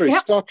 Question 3: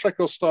 Star Trek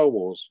or Star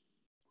Wars?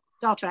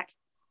 Star Trek.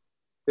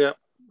 Yeah.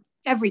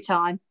 Every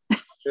time.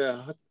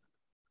 Yeah.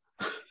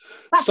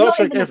 That's not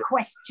even a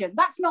question.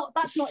 That's not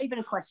even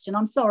a question.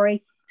 I'm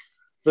sorry.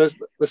 There's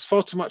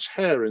far too much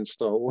hair in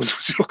Star Wars.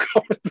 Was your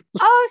comment?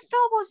 Oh,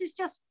 Star Wars is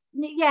just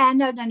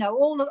no.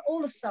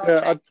 All of Star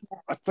Trek.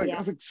 I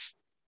think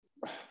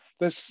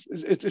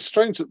it's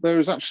strange that there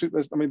is actually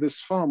there's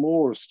far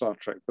more of Star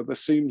Trek, but there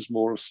seems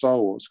more of Star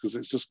Wars because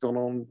it's just gone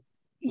on.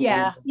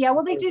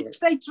 Well, they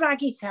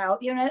drag it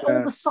out, you know.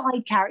 All the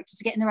side characters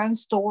are getting their own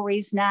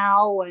stories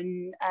now,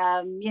 and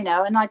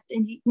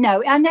it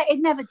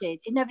never did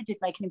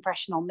make an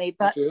impression on me,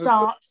 but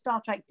Star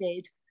Trek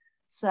did.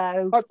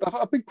 So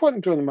I've been quite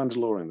enjoying The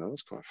Mandalorian though.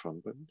 That's quite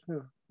fun, but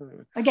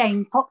anyway.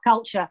 Again, pop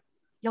culture,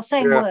 you're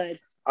saying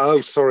words. Oh,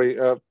 sorry.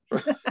 I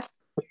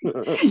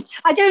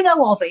do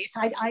know of it.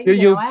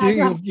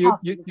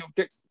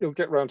 You'll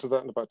get round to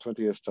that in about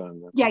 20 years'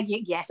 time.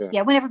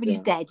 Then. When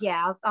everybody's dead.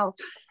 I'll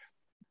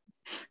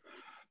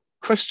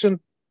Question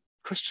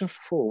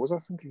 4. Was I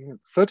thinking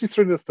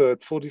 33 and a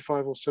third,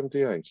 45 or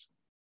 78?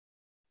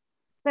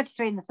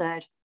 33 and a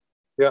third.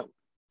 Yeah. Do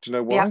you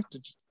know why? Yeah.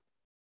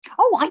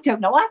 Oh, I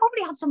don't know. I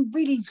probably had some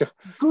really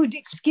good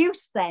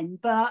excuse then,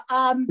 but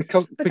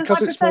because I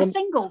prefer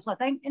singles, I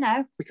think, you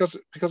know. Because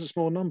it's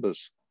more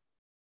numbers.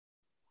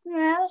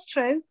 Yeah, that's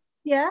true.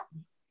 Yeah.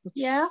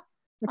 Okay.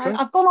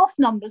 I've gone off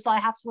numbers, I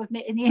have to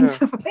admit, in the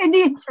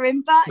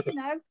interim, but you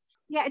know,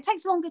 it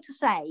takes longer to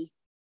say.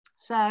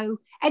 So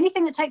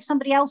anything that takes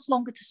somebody else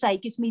longer to say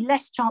gives me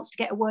less chance to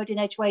get a word in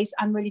edgeways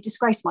and really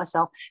disgrace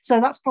myself.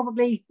 So that's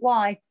probably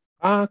why.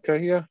 Okay,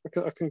 yeah,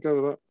 I can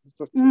go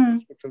with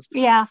that.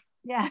 Yeah.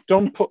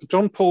 John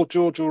Paul,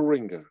 George, or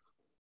Ringo?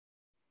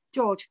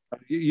 George.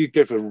 You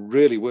gave a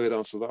really weird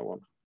answer to that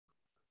one.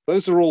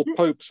 Those are all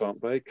popes,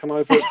 aren't they? Can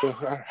I vote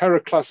for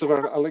Heracles of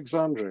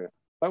Alexandria?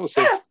 That's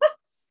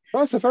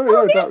a very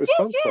erudite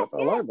response.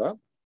 I like that.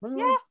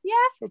 Yeah.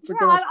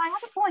 I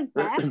have a point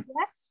there.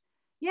 Yes.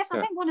 Yes, I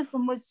Yeah. think one of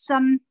them was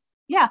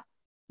yeah.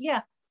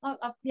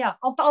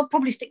 I'll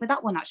probably stick with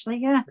that one actually.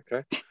 Yeah.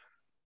 Okay.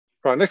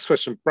 Right. Next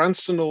question: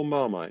 Branston or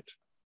Marmite?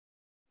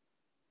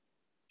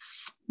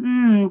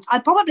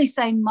 I'd probably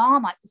say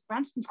Marmite because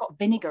Branston's got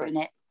vinegar in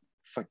it.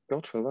 Thank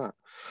God for that.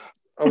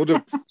 I would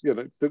have,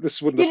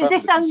 this wouldn't have happened if you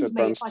Disowned said me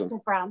if I Branston. said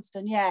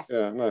Branston. Yes.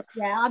 Yeah, no.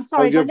 Yeah, I'm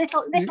sorry, Oh, but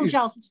little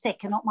jars of sick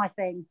are not my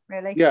thing,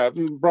 really. Yeah,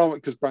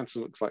 Marmite because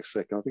Branston looks like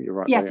sick. I think you're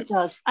right. Yes, there, it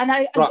does. And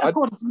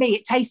according to me,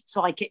 it tastes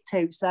like it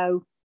too.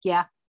 So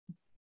yeah.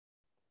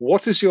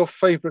 What is your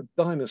favourite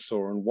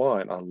dinosaur and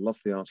why? And I love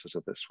the answer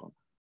to this one.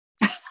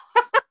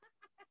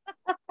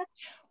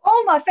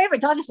 Oh, my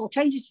favourite dinosaur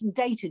changes from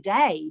day to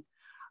day.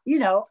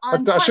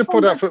 I should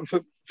point out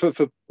for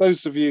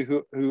those of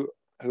you who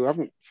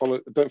don't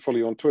follow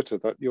you on Twitter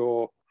that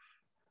your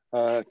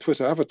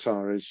Twitter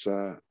avatar is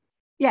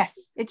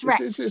yes, it's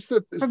Rex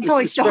from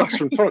Toy Story. Rex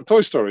from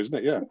Toy Story, isn't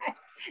it? Yeah. Yes,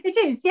 it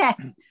is. Yes,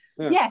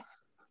 yeah.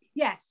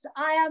 yes.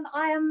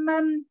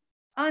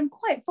 I'm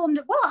quite fond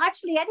of. Well,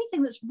 actually,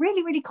 anything that's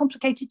really, really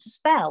complicated to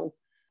spell.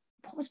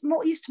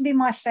 What used to be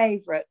my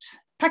favourite?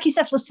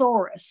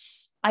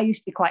 Pachycephalosaurus. I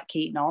used to be quite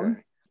keen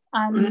on,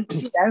 and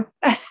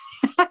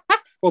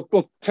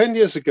Well, 10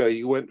 years ago,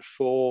 you went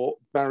for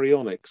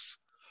baryonyx.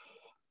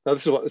 Now,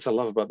 this is what I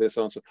love about this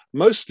answer.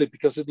 Mostly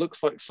because it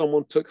looks like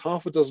someone took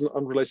half a dozen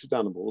unrelated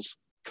animals,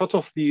 cut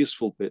off the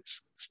useful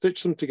bits,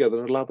 stitched them together,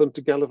 and allowed them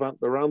to gallivant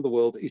around the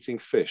world eating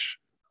fish.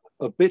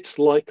 A bit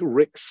like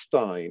Rick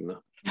Stein.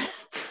 Oh,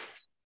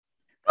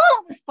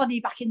 that was funny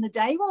back in the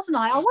day, wasn't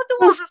I? I wonder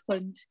what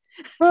happened.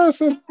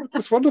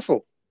 That's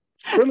wonderful.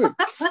 Brilliant.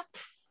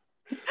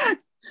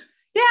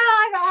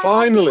 Yeah,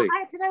 finally.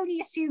 I can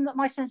only assume that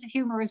my sense of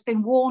humour has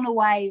been worn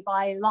away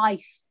by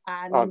life,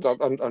 and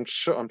I'm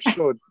sure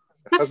it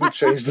hasn't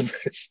changed a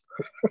bit.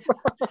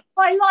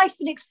 by life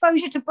and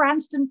exposure to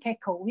Branston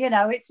pickle.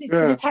 It's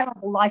been a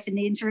terrible life in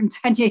the interim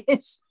 10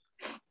 years.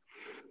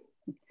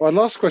 My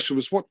last question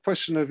was: what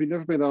question have you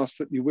never been asked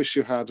that you wish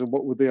you had, and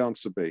what would the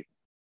answer be?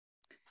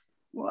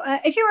 Well,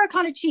 if you were a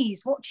kind of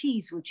cheese, what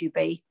cheese would you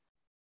be?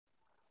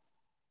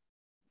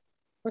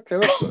 Okay,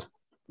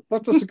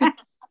 that's a good,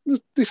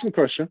 decent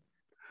question.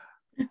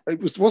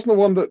 It wasn't the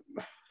one that.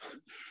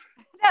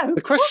 No.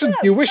 The question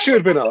you wish you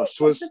had been asked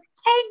was 10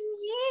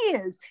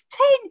 years.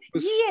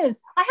 10 years.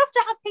 I have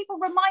to have people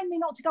remind me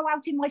not to go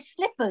out in my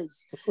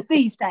slippers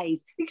these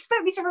days. You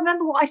expect me to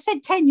remember what I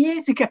said 10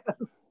 years ago?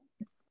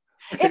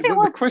 Okay, if it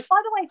was, by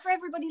the way, for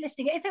everybody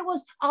listening, if it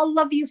was "I'll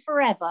love you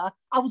forever,"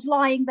 I was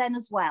lying then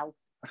as well.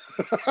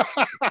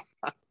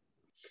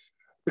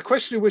 The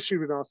question you wish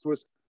you'd been asked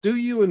was: do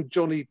you and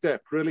Johnny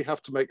Depp really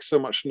have to make so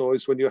much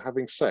noise when you're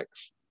having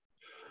sex?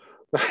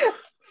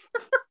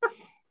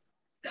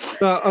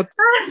 No,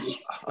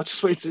 I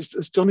just wait.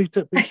 Is Johnny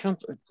Depp being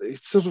cancelled?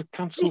 It's sort of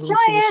cancelled and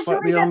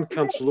slightly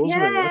uncancelled, isn't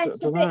he? I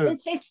don't know.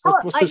 What's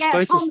his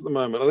status at the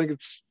moment? I think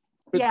it's.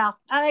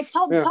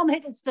 Tom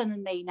Hiddleston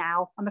and me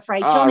now. I'm afraid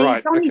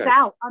Johnny's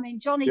out. I mean,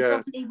 Johnny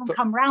doesn't even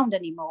come round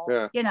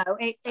anymore. Yeah.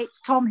 It's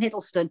Tom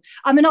Hiddleston.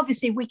 I mean,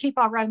 obviously, we keep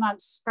our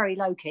romance very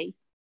low key.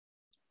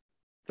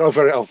 Oh,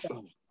 God.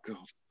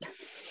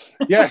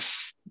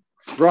 Yes,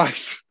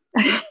 right.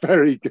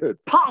 Very good.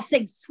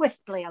 Passing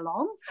swiftly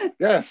along.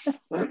 Yes.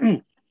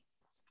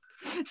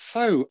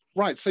 So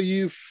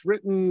you've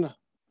written.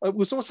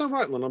 What's that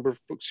right on the number of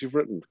books you've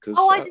written?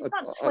 I did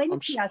about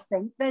 20, I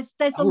think. There's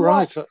a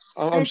lot. Right.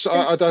 I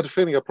had a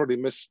feeling I probably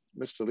missed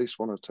at least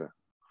one or two.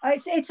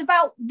 It's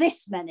about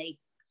this many.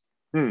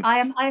 I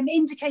am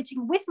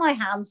indicating with my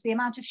hands the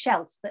amount of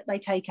shelf that they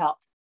take up.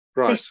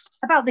 Right.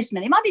 About this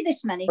many. It might be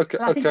this many. Okay.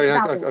 But I think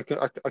it's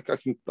about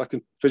I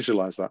can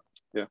visualize that.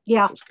 Yeah.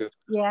 Yeah. That's good.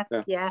 Yeah.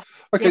 Okay. Yeah,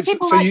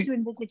 people like to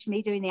envisage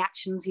me doing the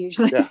actions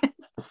usually. Yeah.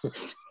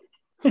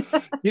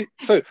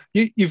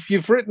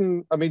 You've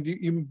written. I mean,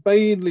 you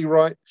mainly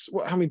write.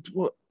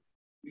 What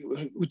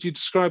would you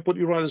describe what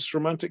you write as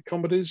romantic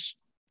comedies?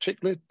 Chick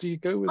lit? Do you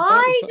go with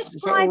that? Is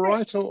that all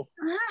right? Or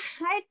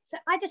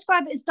I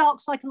describe it as dark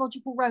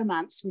psychological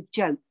romance with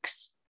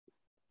jokes.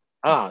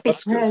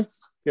 That's good.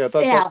 Yeah,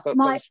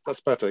 that's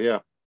better.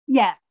 Yeah.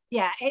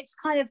 Yeah, it's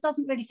kind of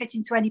doesn't really fit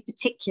into any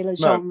particular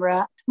genre.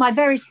 No. My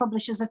various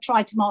publishers have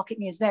tried to market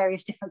me as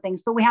various different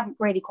things, but we haven't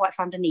really quite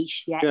found a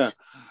niche yet. Yeah,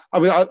 I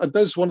mean,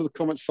 that's one of the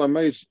comments I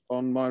made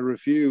on my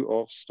review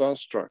of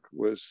Starstruck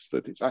was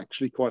that it's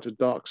actually quite a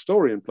dark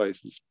story in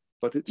places,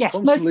 but it's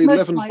constantly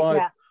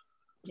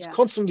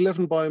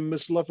leavened by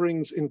Miss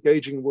Lovering's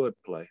engaging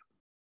wordplay.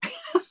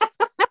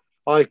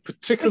 I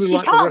particularly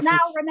like. She can't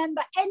now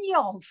remember any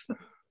of.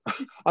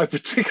 I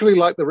particularly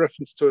like the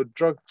reference to a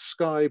drugged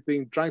Skye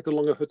being dragged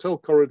along a hotel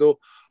corridor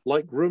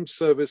like room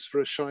service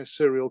for a shy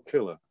serial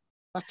killer.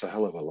 That's a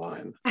hell of a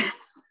line.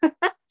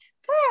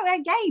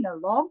 Again, a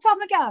long time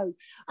ago.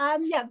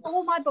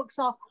 All my books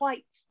are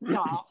quite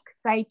dark.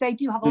 They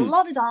do have a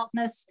lot of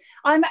darkness.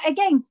 I'm,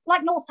 again,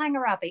 like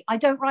Northanger Abbey. I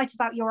don't write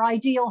about your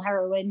ideal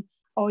heroine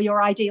or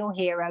your ideal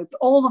hero, but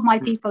all of my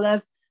people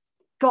have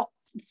got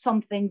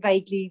something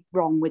vaguely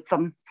wrong with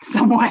them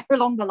somewhere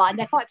along the line.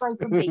 They're quite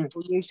broken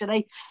people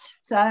usually.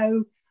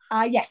 So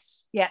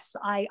Yes.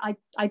 I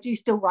do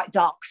still write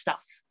dark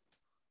stuff.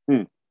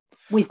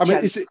 With I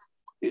mean, jokes.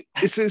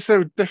 is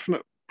there a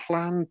definite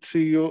plan to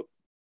your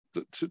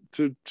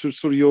to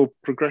sort of your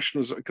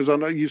progressions? Because I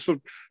know you sort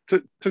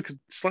of took a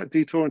slight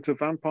detour into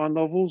vampire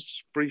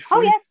novels briefly.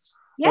 Oh yes.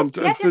 Yes.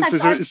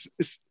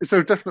 Is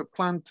there a definite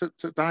plan to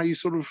how you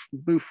sort of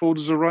move forward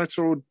as a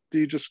writer, or do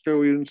you just go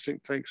where your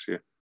instinct takes you?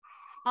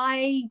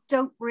 I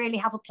don't really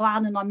have a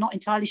plan, and I'm not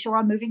entirely sure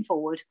I'm moving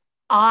forward.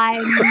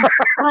 I'm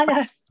kind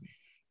of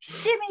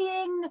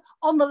shimmying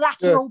on the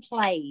lateral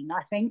plane,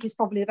 I think, is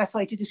probably the best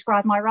way to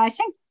describe my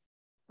writing.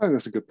 I think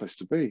that's a good place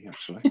to be,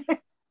 actually.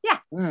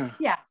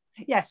 Yeah.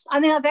 Yes. I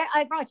mean,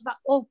 I write about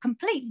all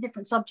completely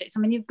different subjects. I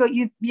mean, you're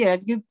talking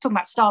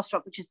about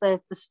Starstruck, which is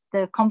the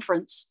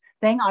conference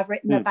thing. I've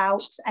written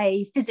about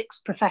a physics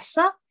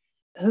professor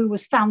who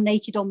was found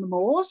naked on the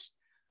moors.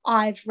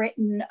 I've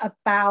written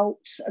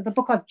about the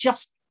book I've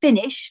just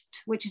finished,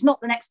 which is not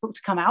the next book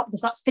to come out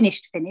because that's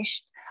finished,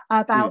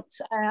 about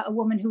a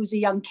woman who was a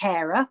young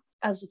carer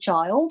as a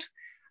child.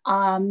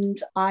 And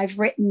I've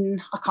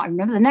written, I can't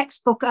remember, the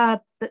next book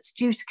that's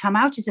due to come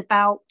out is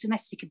about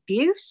domestic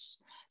abuse.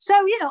 So,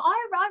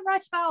 I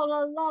write about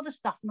a lot of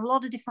stuff and a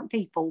lot of different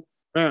people.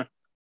 Yeah.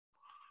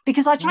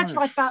 Because I try to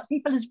write about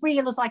people as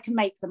real as I can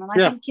make them. And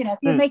I think, if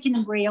you're making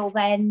them real,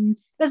 then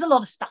there's a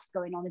lot of stuff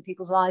going on in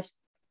people's lives.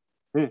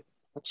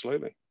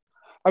 Absolutely.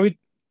 I mean,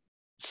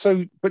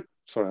 sorry,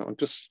 I'm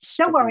just...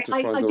 Don't worry,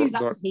 I do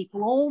that to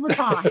people all the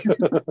time.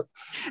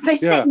 They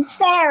sit and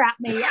stare at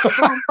me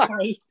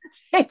blankly.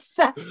 It's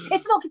an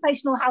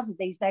occupational hazard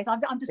these days.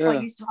 I'm just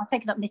quite used to it. I've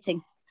taken up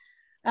knitting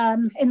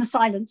in the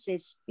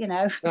silences,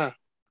 Yeah.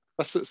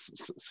 That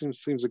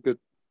seems a good...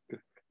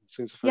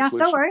 Seems a fair solution.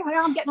 Don't worry,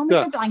 I'm getting on with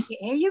my blanket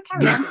here. You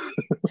carry on.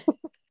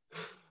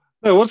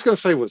 No, what I was going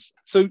to say was,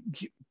 so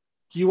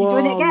you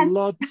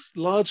are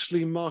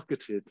largely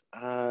marketed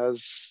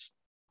as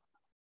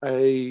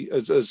well.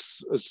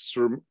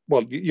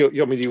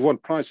 You won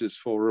prizes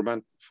for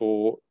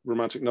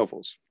romantic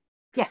novels.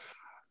 Yes.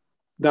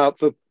 Now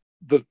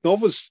the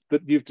novels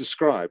that you've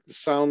described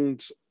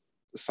sound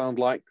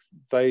like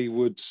they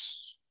would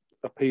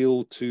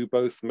appeal to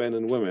both men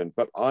and women,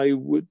 but I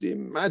would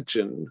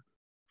imagine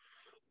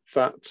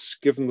that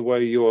given the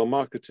way you are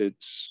marketed,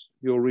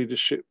 your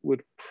readership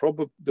would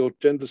your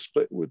gender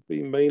split would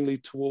be mainly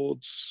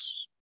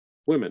towards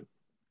women.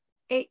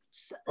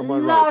 It's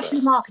largely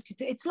marketed.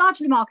 It's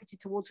largely marketed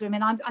towards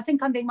women. I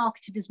think I'm being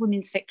marketed as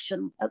women's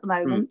fiction at the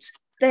moment.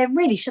 There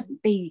really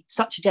shouldn't be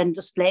such a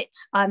gender split.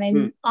 I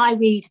mean, I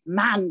read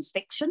man's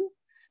fiction,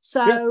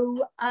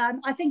 so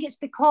I think it's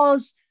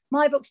because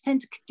my books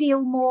tend to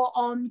deal more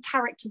on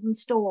character than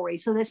story.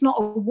 So there's not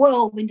a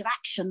whirlwind of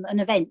action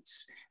and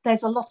events.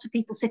 There's a lot of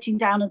people sitting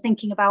down and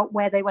thinking about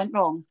where they went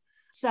wrong.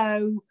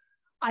 So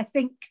I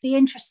think the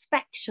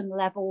introspection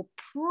level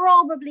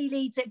probably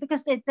leads it,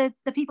 because the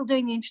people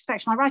doing the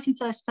introspection, I write in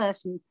first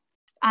person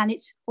and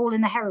it's all in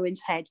the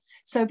heroine's head.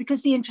 So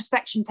because the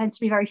introspection tends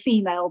to be very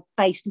female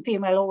based and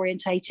female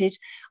orientated,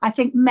 I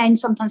think men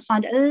sometimes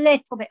find it a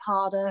little bit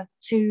harder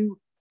to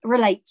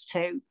relate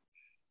to.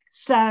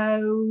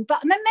 So,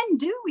 but men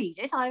do read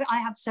it. I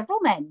have several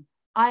men.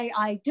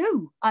 I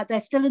do.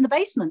 They're still in the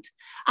basement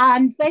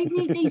and they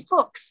read these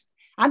books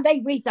and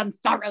they read them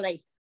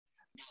thoroughly.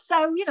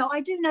 So,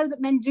 I do know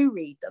that men do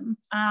read them,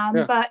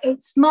 but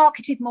it's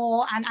marketed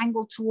more and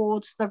angled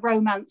towards the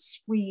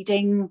romance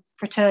reading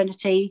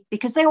fraternity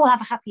because they all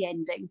have a happy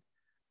ending.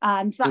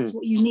 And that's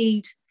what you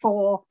need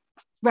for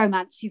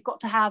romance. You've got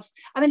to have,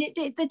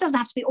 it doesn't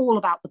have to be all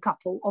about the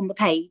couple on the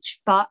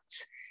page, but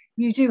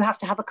you do have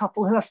to have a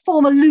couple who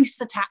form a loose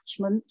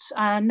attachment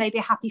and maybe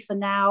are happy for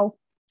now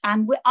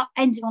and we're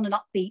ending on an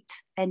upbeat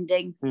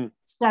ending.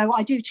 So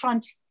I do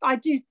tend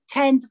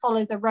to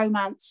follow the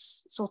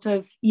romance sort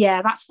of,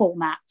 that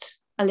format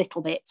a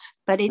little bit,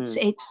 but it's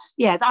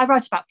I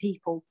write about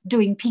people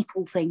doing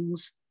people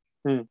things.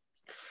 But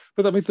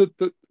I mean,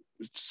 it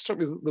struck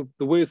me that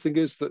the weird thing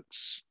is that,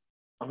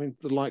 the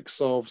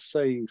likes of,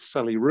 say,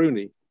 Sally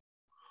Rooney,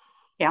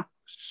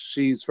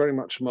 she's very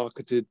much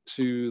marketed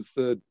to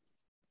the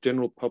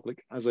general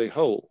public as a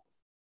whole.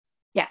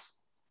 Yes.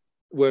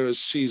 Whereas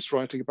she's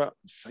writing about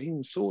the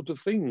same sort of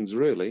things,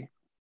 really.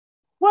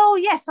 Well,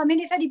 yes.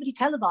 If anybody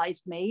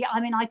televised me,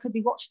 I could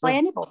be watched by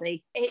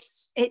anybody.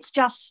 It's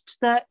just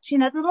that,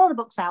 there's a lot of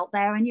books out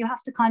there and you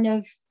have to kind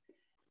of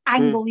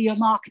angle your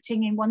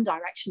marketing in one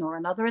direction or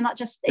another. And that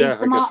just is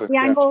the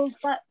angle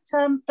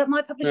that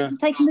my publishers have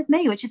taken with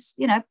me, which is,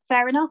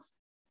 fair enough.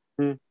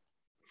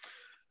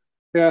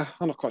 Yeah,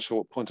 I'm not quite sure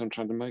what point I'm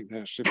trying to make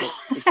there, actually. But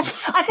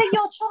I think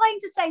you're trying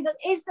to say that,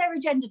 is there a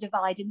gender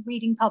divide in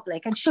reading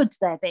public, and should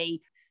there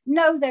be?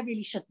 No, there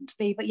really shouldn't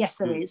be, but yes,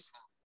 there is.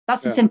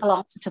 That's the simple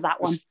answer to that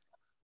one.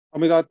 I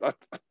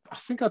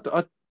think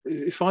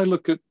if I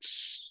look at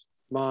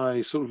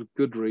my sort of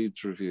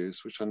Goodreads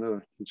reviews, which I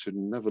know you should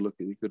never look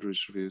at your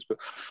Goodreads reviews, but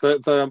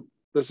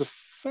there's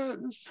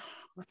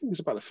I think it's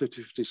about a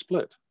 50-50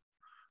 split.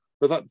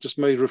 But that just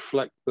may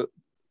reflect the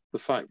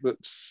fact that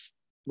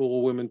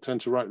more women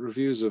tend to write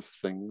reviews of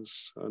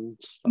things, and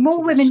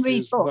more women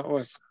read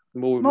books.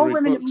 More More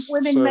women read women books.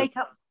 women So, make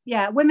up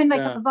women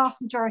make up yeah. the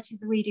vast majority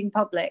of the reading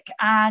public,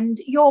 and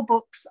your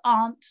books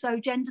aren't so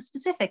gender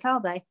specific,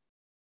 are they?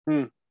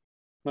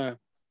 No.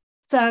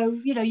 So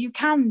you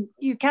can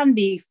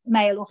be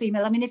male or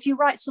female. I mean, if you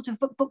write sort of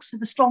books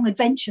with a strong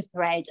adventure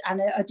thread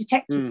and a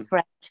detective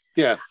thread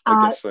Yeah,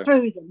 I guess so.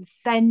 through them,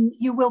 then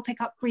you will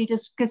pick up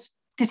readers, because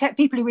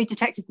people who read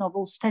detective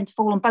novels tend to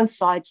fall on both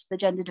sides of the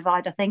gender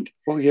divide, I think.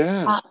 Well,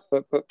 yeah.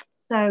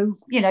 So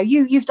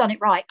you've done it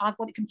right. I've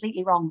got it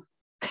completely wrong.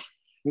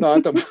 No, I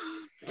don't.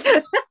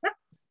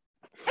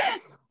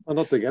 I'm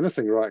not doing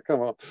anything right. Come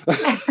on.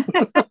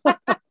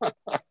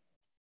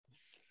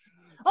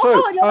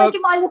 Oh, God, you're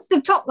making my list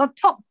of top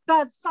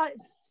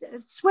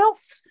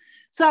swilfs.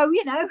 So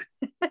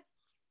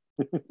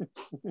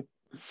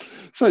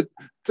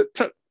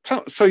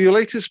So your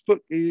latest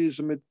book is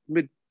a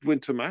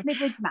Midwinter Match.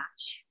 Midwinter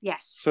Match,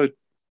 yes. So can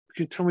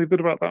you tell me a bit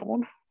about that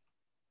one?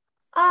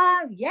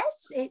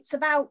 Yes, it's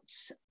about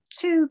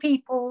two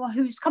people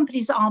whose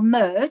companies are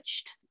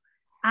merged,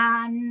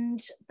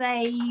 and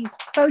they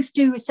both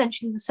do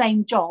essentially the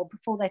same job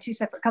for their two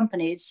separate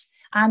companies,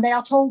 and they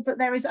are told that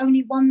there is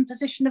only one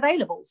position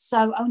available,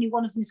 so only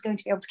one of them is going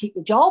to be able to keep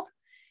the job,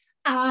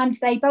 and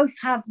they both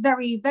have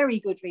very, very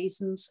good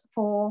reasons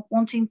for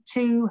wanting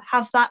to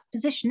have that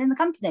position in the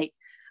company.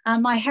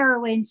 And my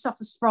heroine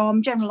suffers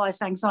from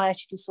generalized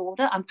anxiety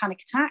disorder and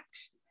panic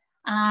attacks,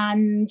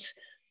 and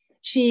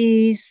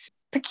she's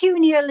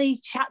pecuniarily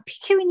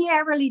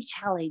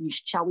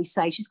challenged, shall we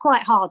say. She's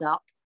quite hard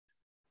up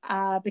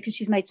because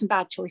she's made some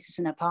bad choices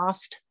in her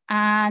past.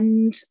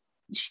 And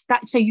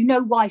so you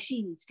know why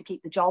she needs to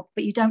keep the job,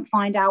 but you don't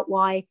find out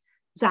why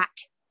Zach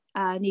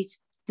needs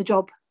the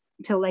job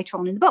until later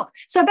on in the book.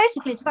 So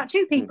basically, it's about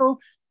two people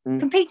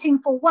competing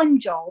for one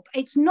job.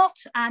 It's not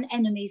an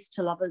enemies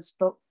to lovers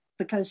book,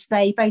 because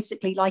they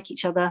basically like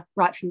each other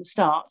right from the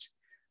start.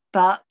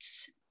 But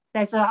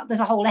there's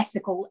a whole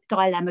ethical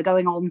dilemma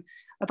going on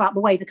about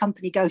the way the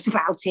company goes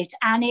about it,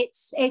 and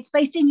it's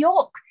based in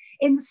York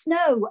in the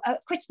snow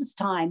at Christmas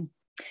time.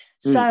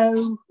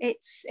 So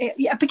it's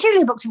a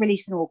peculiar book to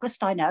release in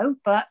August, I know,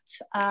 but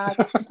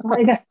that's just the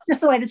way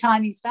the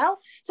timings fell.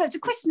 So it's a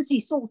Christmassy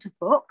sort of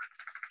book,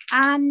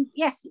 and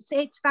yes,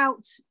 it's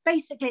about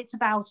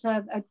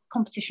a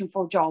competition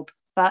for a job,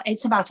 but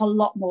it's about a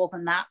lot more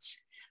than that.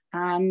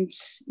 And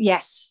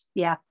yes,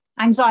 yeah.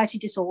 Anxiety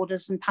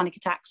disorders and panic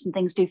attacks and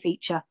things do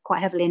feature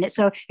quite heavily in it.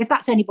 So if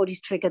that's anybody's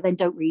trigger, then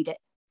don't read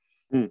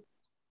it.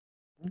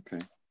 Okay.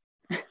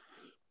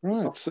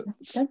 Right.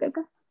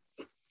 Go.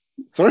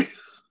 Sorry?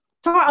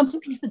 Sorry, I'm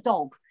talking to the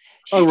dog.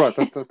 Oh, right.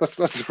 That's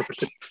a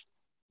relief.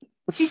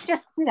 She's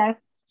just,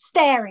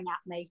 staring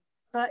at me.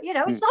 But,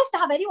 it's nice to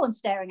have anyone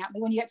staring at me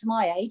when you get to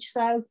my age.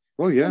 So,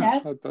 well, yeah.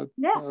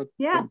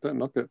 Don't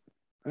knock it.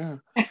 Yeah.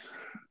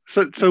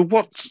 So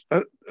what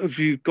have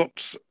you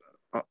got?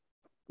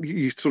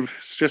 You sort of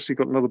suggest you've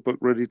got another book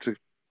ready to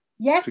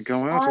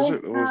go out, is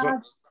it? Or is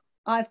that...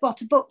 I've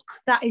got a book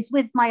that is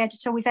with my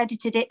editor. We've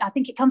edited it. I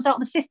think it comes out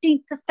on the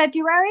 15th of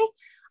February.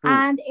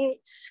 And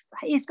it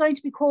is going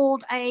to be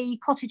called A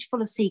Cottage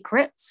Full of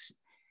Secrets.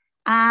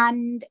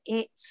 And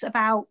it's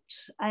about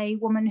a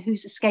woman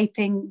who's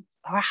escaping,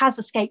 or has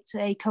escaped,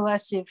 a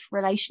coercive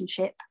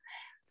relationship,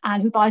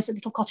 and who buys a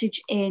little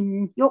cottage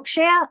in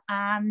Yorkshire.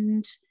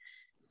 And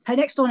her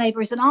next door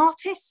neighbour is an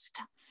artist.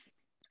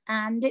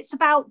 And it's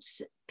about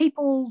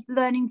people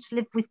learning to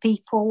live with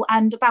people,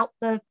 and about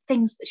the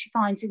things that she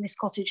finds in this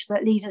cottage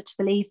that lead her to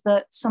believe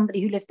that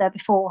somebody who lived there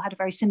before had a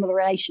very similar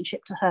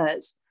relationship to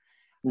hers.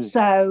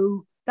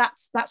 So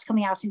that's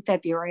coming out in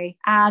February.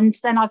 And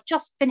then I've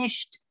just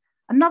finished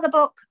another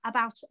book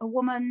about a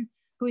woman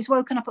who is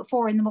woken up at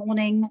 4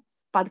 a.m.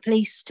 by the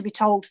police to be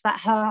told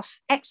that her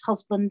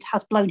ex-husband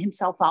has blown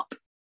himself up.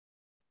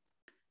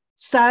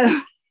 So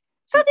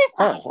there's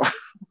that. Oh.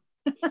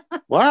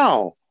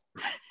 Wow.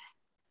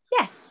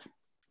 Yes.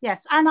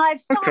 And I've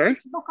started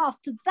to look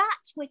after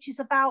that, which is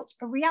about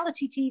a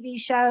reality TV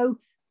show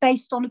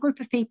based on a group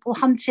of people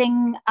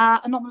hunting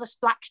anomalous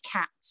black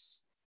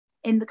cats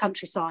in the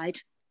countryside.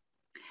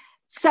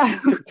 So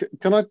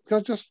can I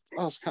just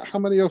ask, how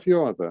many of you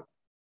are there?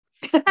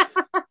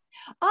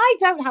 I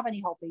don't have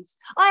any hobbies.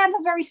 I am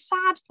a very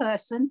sad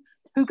person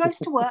who goes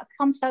to work,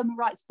 comes home and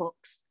writes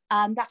books.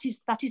 And that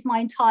is my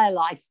entire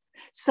life.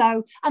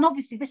 So, and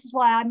obviously this is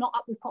why I'm not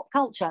up with pop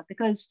culture,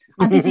 because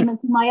I'm busy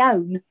making my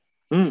own.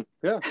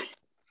 Yeah.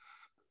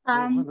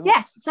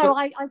 Yes. So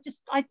I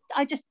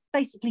just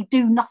basically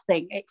do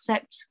nothing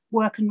except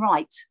work and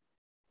write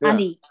and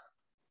eat,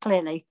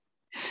 clearly.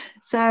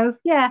 So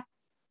yeah.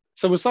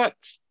 So was that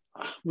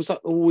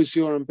always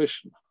your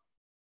ambition?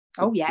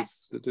 Oh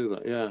yes. To do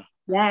that, yeah.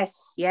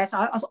 Yes.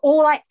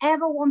 All I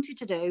ever wanted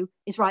to do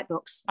is write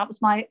books. That was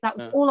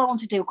all I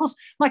wanted to do. Of course,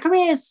 my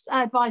careers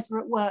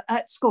advisor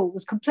at school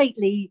was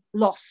completely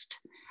lost,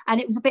 and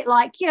it was a bit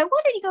like, why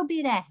don't you go be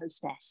an air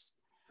hostess?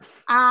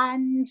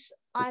 And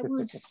I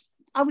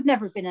would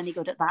never have been any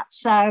good at that.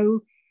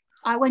 So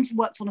I went and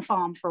worked on a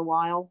farm for a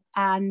while,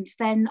 and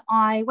then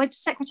I went to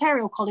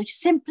secretarial college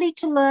simply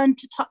to learn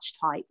to touch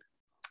type.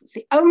 It's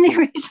the only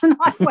reason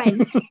I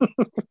went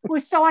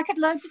was so I could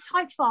learn to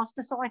type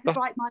faster, so I could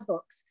write my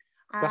books.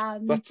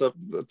 That's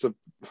an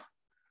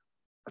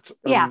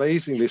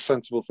amazingly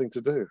sensible thing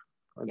to do.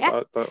 And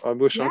yes. I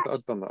wish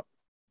I'd done that.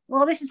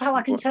 Well, this is how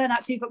I can turn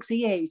out 2 books a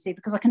year, you see,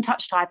 because I can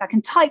touch type. I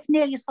can type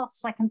nearly as fast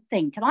as I can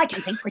think, and I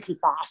can think pretty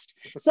fast.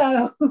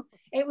 So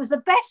it was the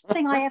best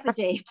thing I ever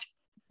did.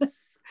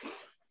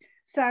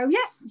 So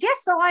yes.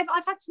 So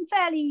I've had some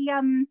fairly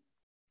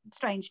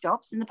strange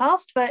jobs in the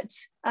past, but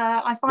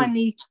I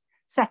finally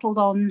settled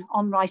on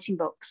writing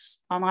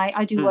books, and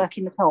I do work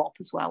in the co-op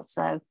as well.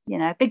 So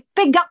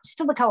big ups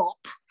to the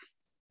co-op.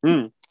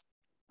 And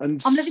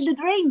I'm living the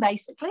dream,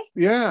 basically.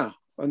 Yeah,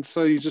 and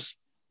so you're just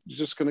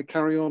going to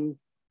carry on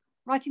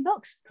writing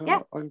books.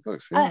 Writing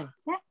books. Yeah.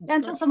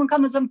 Until someone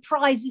comes and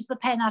prizes the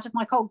pen out of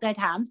my cold dead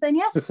hand, then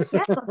yes,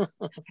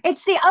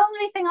 it's the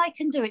only thing I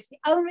can do. It's the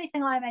only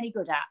thing I'm any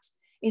good at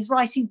is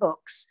writing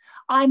books.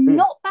 I'm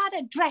not bad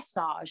at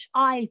dressage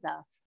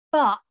either,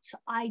 but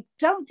I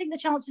don't think the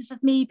chances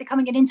of me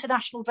becoming an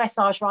international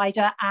dressage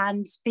rider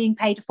and being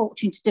paid a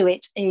fortune to do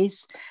it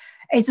is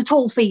at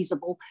all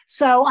feasible.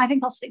 So I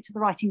think I'll stick to the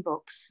writing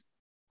books.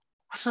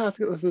 I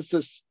think there's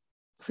this.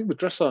 I think with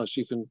dressage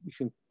you can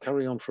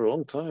carry on for a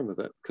long time with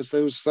it, because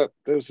there was a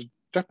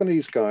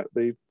Japanese guy at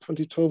the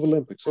 2012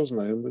 Olympics, wasn't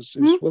there? And he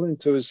was well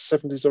into his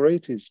 70s or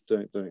 80s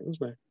doing it,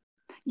 wasn't he?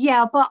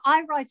 Yeah, but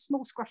I ride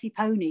small scruffy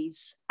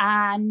ponies,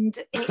 and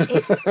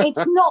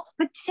it's not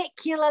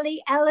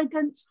particularly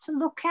elegant to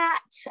look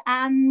at.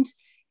 And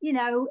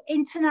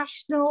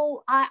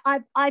international,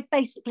 I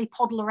basically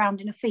poddle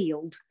around in a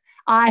field.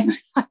 I'm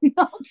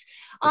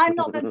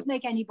not going to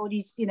make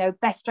anybody's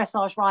best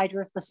dressage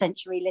rider of the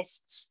century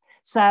lists.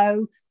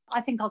 So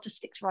I think I'll just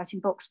stick to writing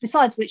books.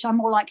 Besides which, I'm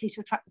more likely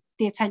to attract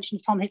the attention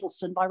of Tom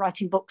Hiddleston by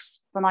writing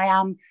books than I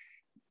am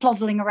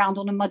plodding around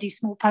on a muddy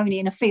small pony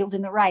in a field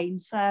in the rain.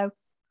 So,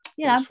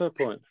 Fair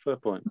point.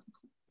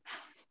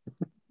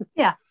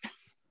 Yeah.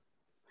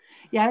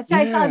 So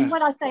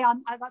when I say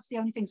that's the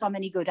only things I'm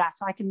any good at.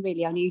 I can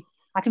really only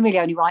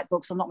write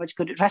books. I'm not much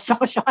good at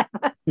dressage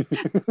either.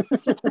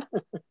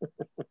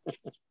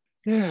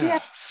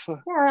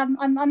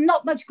 I'm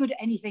not much good at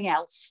anything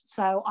else,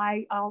 so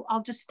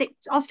I'll stick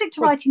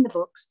to writing the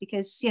books,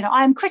 because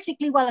I am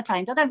critically well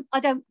acclaimed. I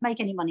don't make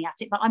any money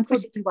at it, but I'm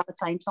critically well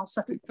acclaimed.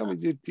 I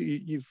mean,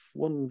 you've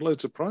won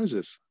loads of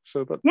prizes,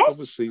 so that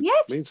obviously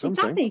means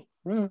something.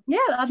 Exactly.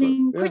 I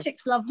mean,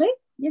 critics love me.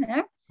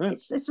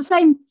 It's the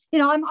same.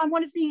 I'm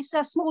one of these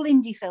small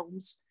indie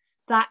films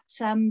that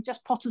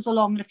just potters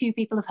along, and a few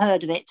people have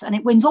heard of it, and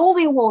it wins all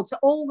the awards at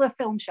all the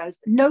film shows,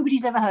 but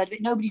nobody's ever heard of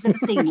it, nobody's ever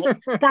seen it.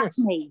 That's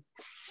me.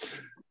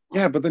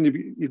 Yeah, but then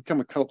you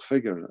become a cult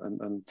figure,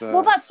 and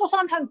well, that's what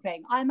I'm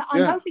hoping. I'm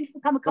hoping to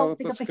become a cult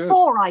figure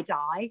before I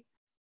die,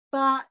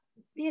 but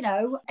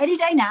any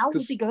day now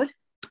would be good.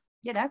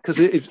 Because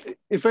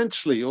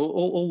eventually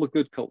all the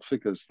good cult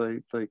figures they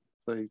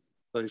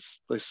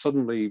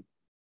suddenly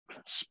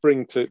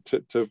spring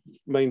to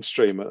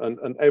mainstream,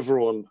 and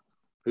everyone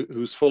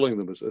who's following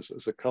them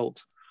as a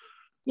cult,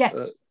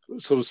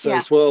 sort of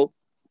says, well,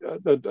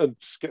 and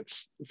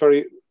gets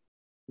very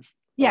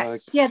they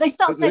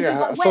start saying things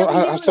like, "Where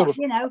are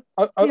you?"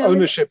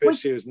 Ownership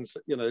issues, and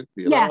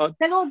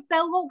they'll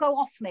all go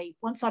off me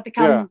once I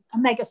become a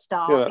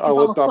megastar, because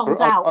I'll have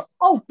sold out.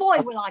 Oh boy,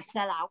 will I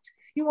sell out!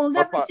 You will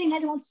never have seen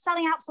anyone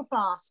selling out so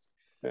fast.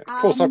 Yeah,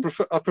 of course,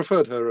 I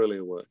preferred her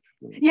earlier work.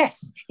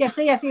 Yes.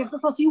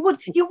 Of course, you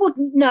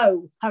wouldn't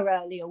know her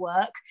earlier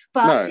work,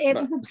 but it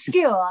was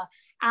obscure,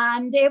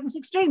 and it was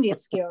extremely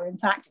obscure, in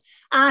fact.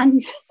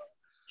 And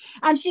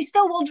she's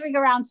still wandering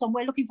around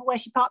somewhere looking for where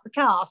she parked the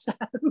car. So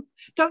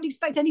don't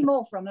expect any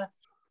more from her.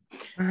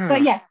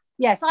 But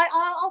yes,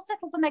 I'll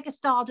settle for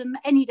megastardom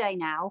any day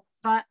now.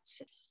 But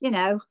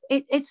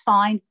it's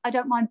fine. I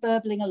don't mind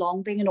burbling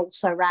along, being an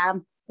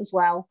also-ran as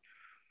well.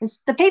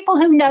 The people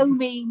who know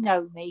me,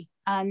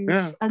 and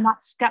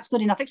that's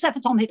good enough. Except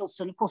for Tom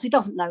Hiddleston, of course, he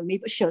doesn't know me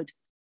but should.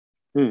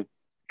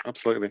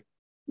 Absolutely.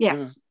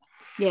 Yes.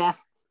 Yeah.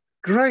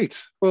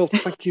 Great. Well,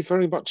 thank you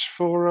very much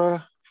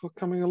for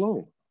coming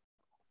along.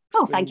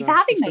 Oh, thank you for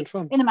having me.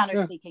 In a manner of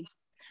speaking.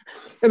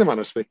 In a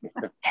manner of speaking.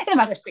 Yeah. In a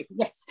manner of speaking.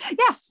 Yes.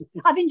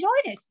 I've enjoyed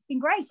it. It's been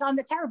great. I'm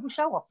a terrible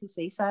show off, you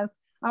see, so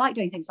I like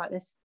doing things like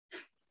this.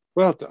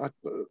 Well,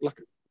 like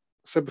I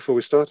said before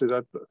we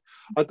started,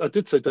 I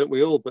did say, don't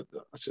we all? But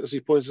as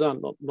you pointed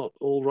out, not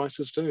all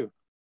writers do.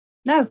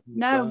 No.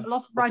 A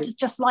lot of writers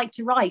just like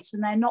to write,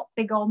 and they're not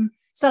big on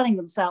selling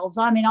themselves.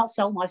 I mean, I'll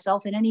sell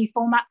myself in any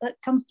format that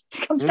comes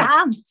to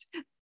hand.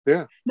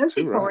 Yeah.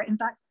 Noted for it, in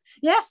fact.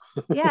 Yes.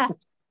 Yeah.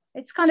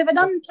 It's kind of an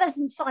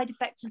unpleasant side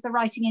effect of the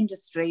writing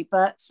industry,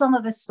 but some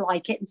of us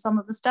like it and some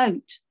of us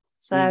don't.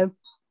 So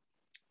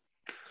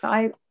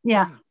I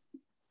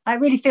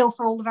really feel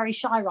for all the very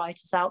shy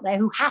writers out there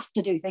who have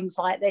to do things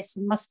like this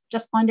and must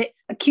just find it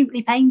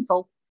acutely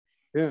painful.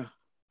 Yeah,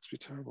 must be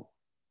terrible.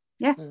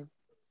 Yes,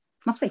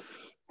 must be.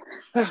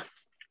 Oh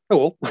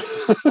well.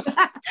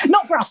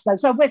 Not for us though,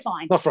 so we're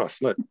fine. Not for us,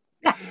 no.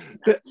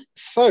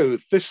 So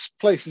this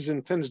place is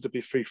intended to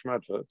be free from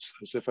adverts,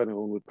 as if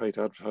anyone would pay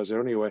to advertise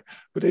there anyway.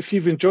 But if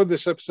you've enjoyed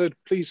this episode,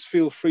 please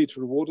feel free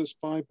to reward us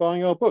by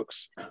buying our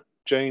books.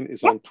 Jane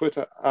is on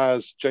Twitter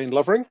as Jane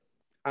Lovering,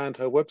 and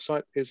her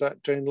website is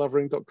at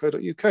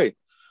janelovering.co.uk.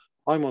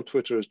 I'm on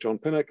Twitter as John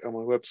Pinnock, and my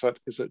website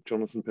is at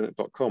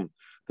jonathanpinnock.com.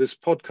 This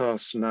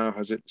podcast now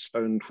has its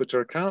own Twitter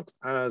account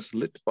as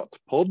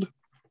litbuttpod,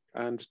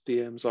 and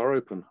DMs are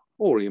open,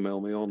 or email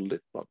me on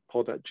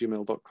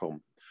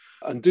litbuttpod@gmail.com.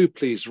 And do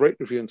please rate,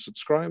 review, and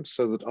subscribe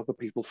so that other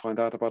people find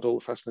out about all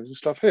the fascinating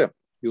stuff here.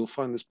 You'll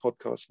find this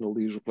podcast in all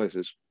the usual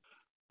places.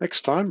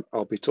 Next time,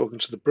 I'll be talking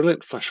to the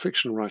brilliant flash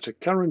fiction writer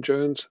Karen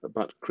Jones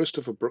about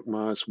Christopher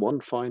Brookmyre's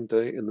One Fine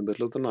Day in the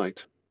Middle of the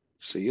Night.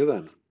 See you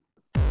then.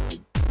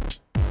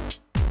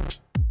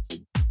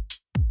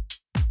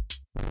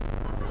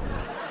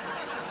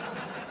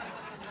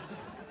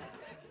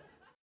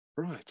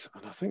 Right,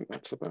 and I think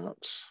that's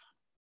about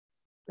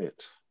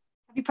it.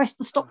 Have you pressed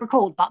the stop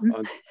record button?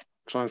 I'm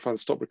trying to find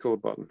the stop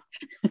record button.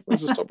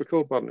 Where's the stop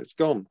record button? It's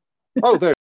gone. Oh, there.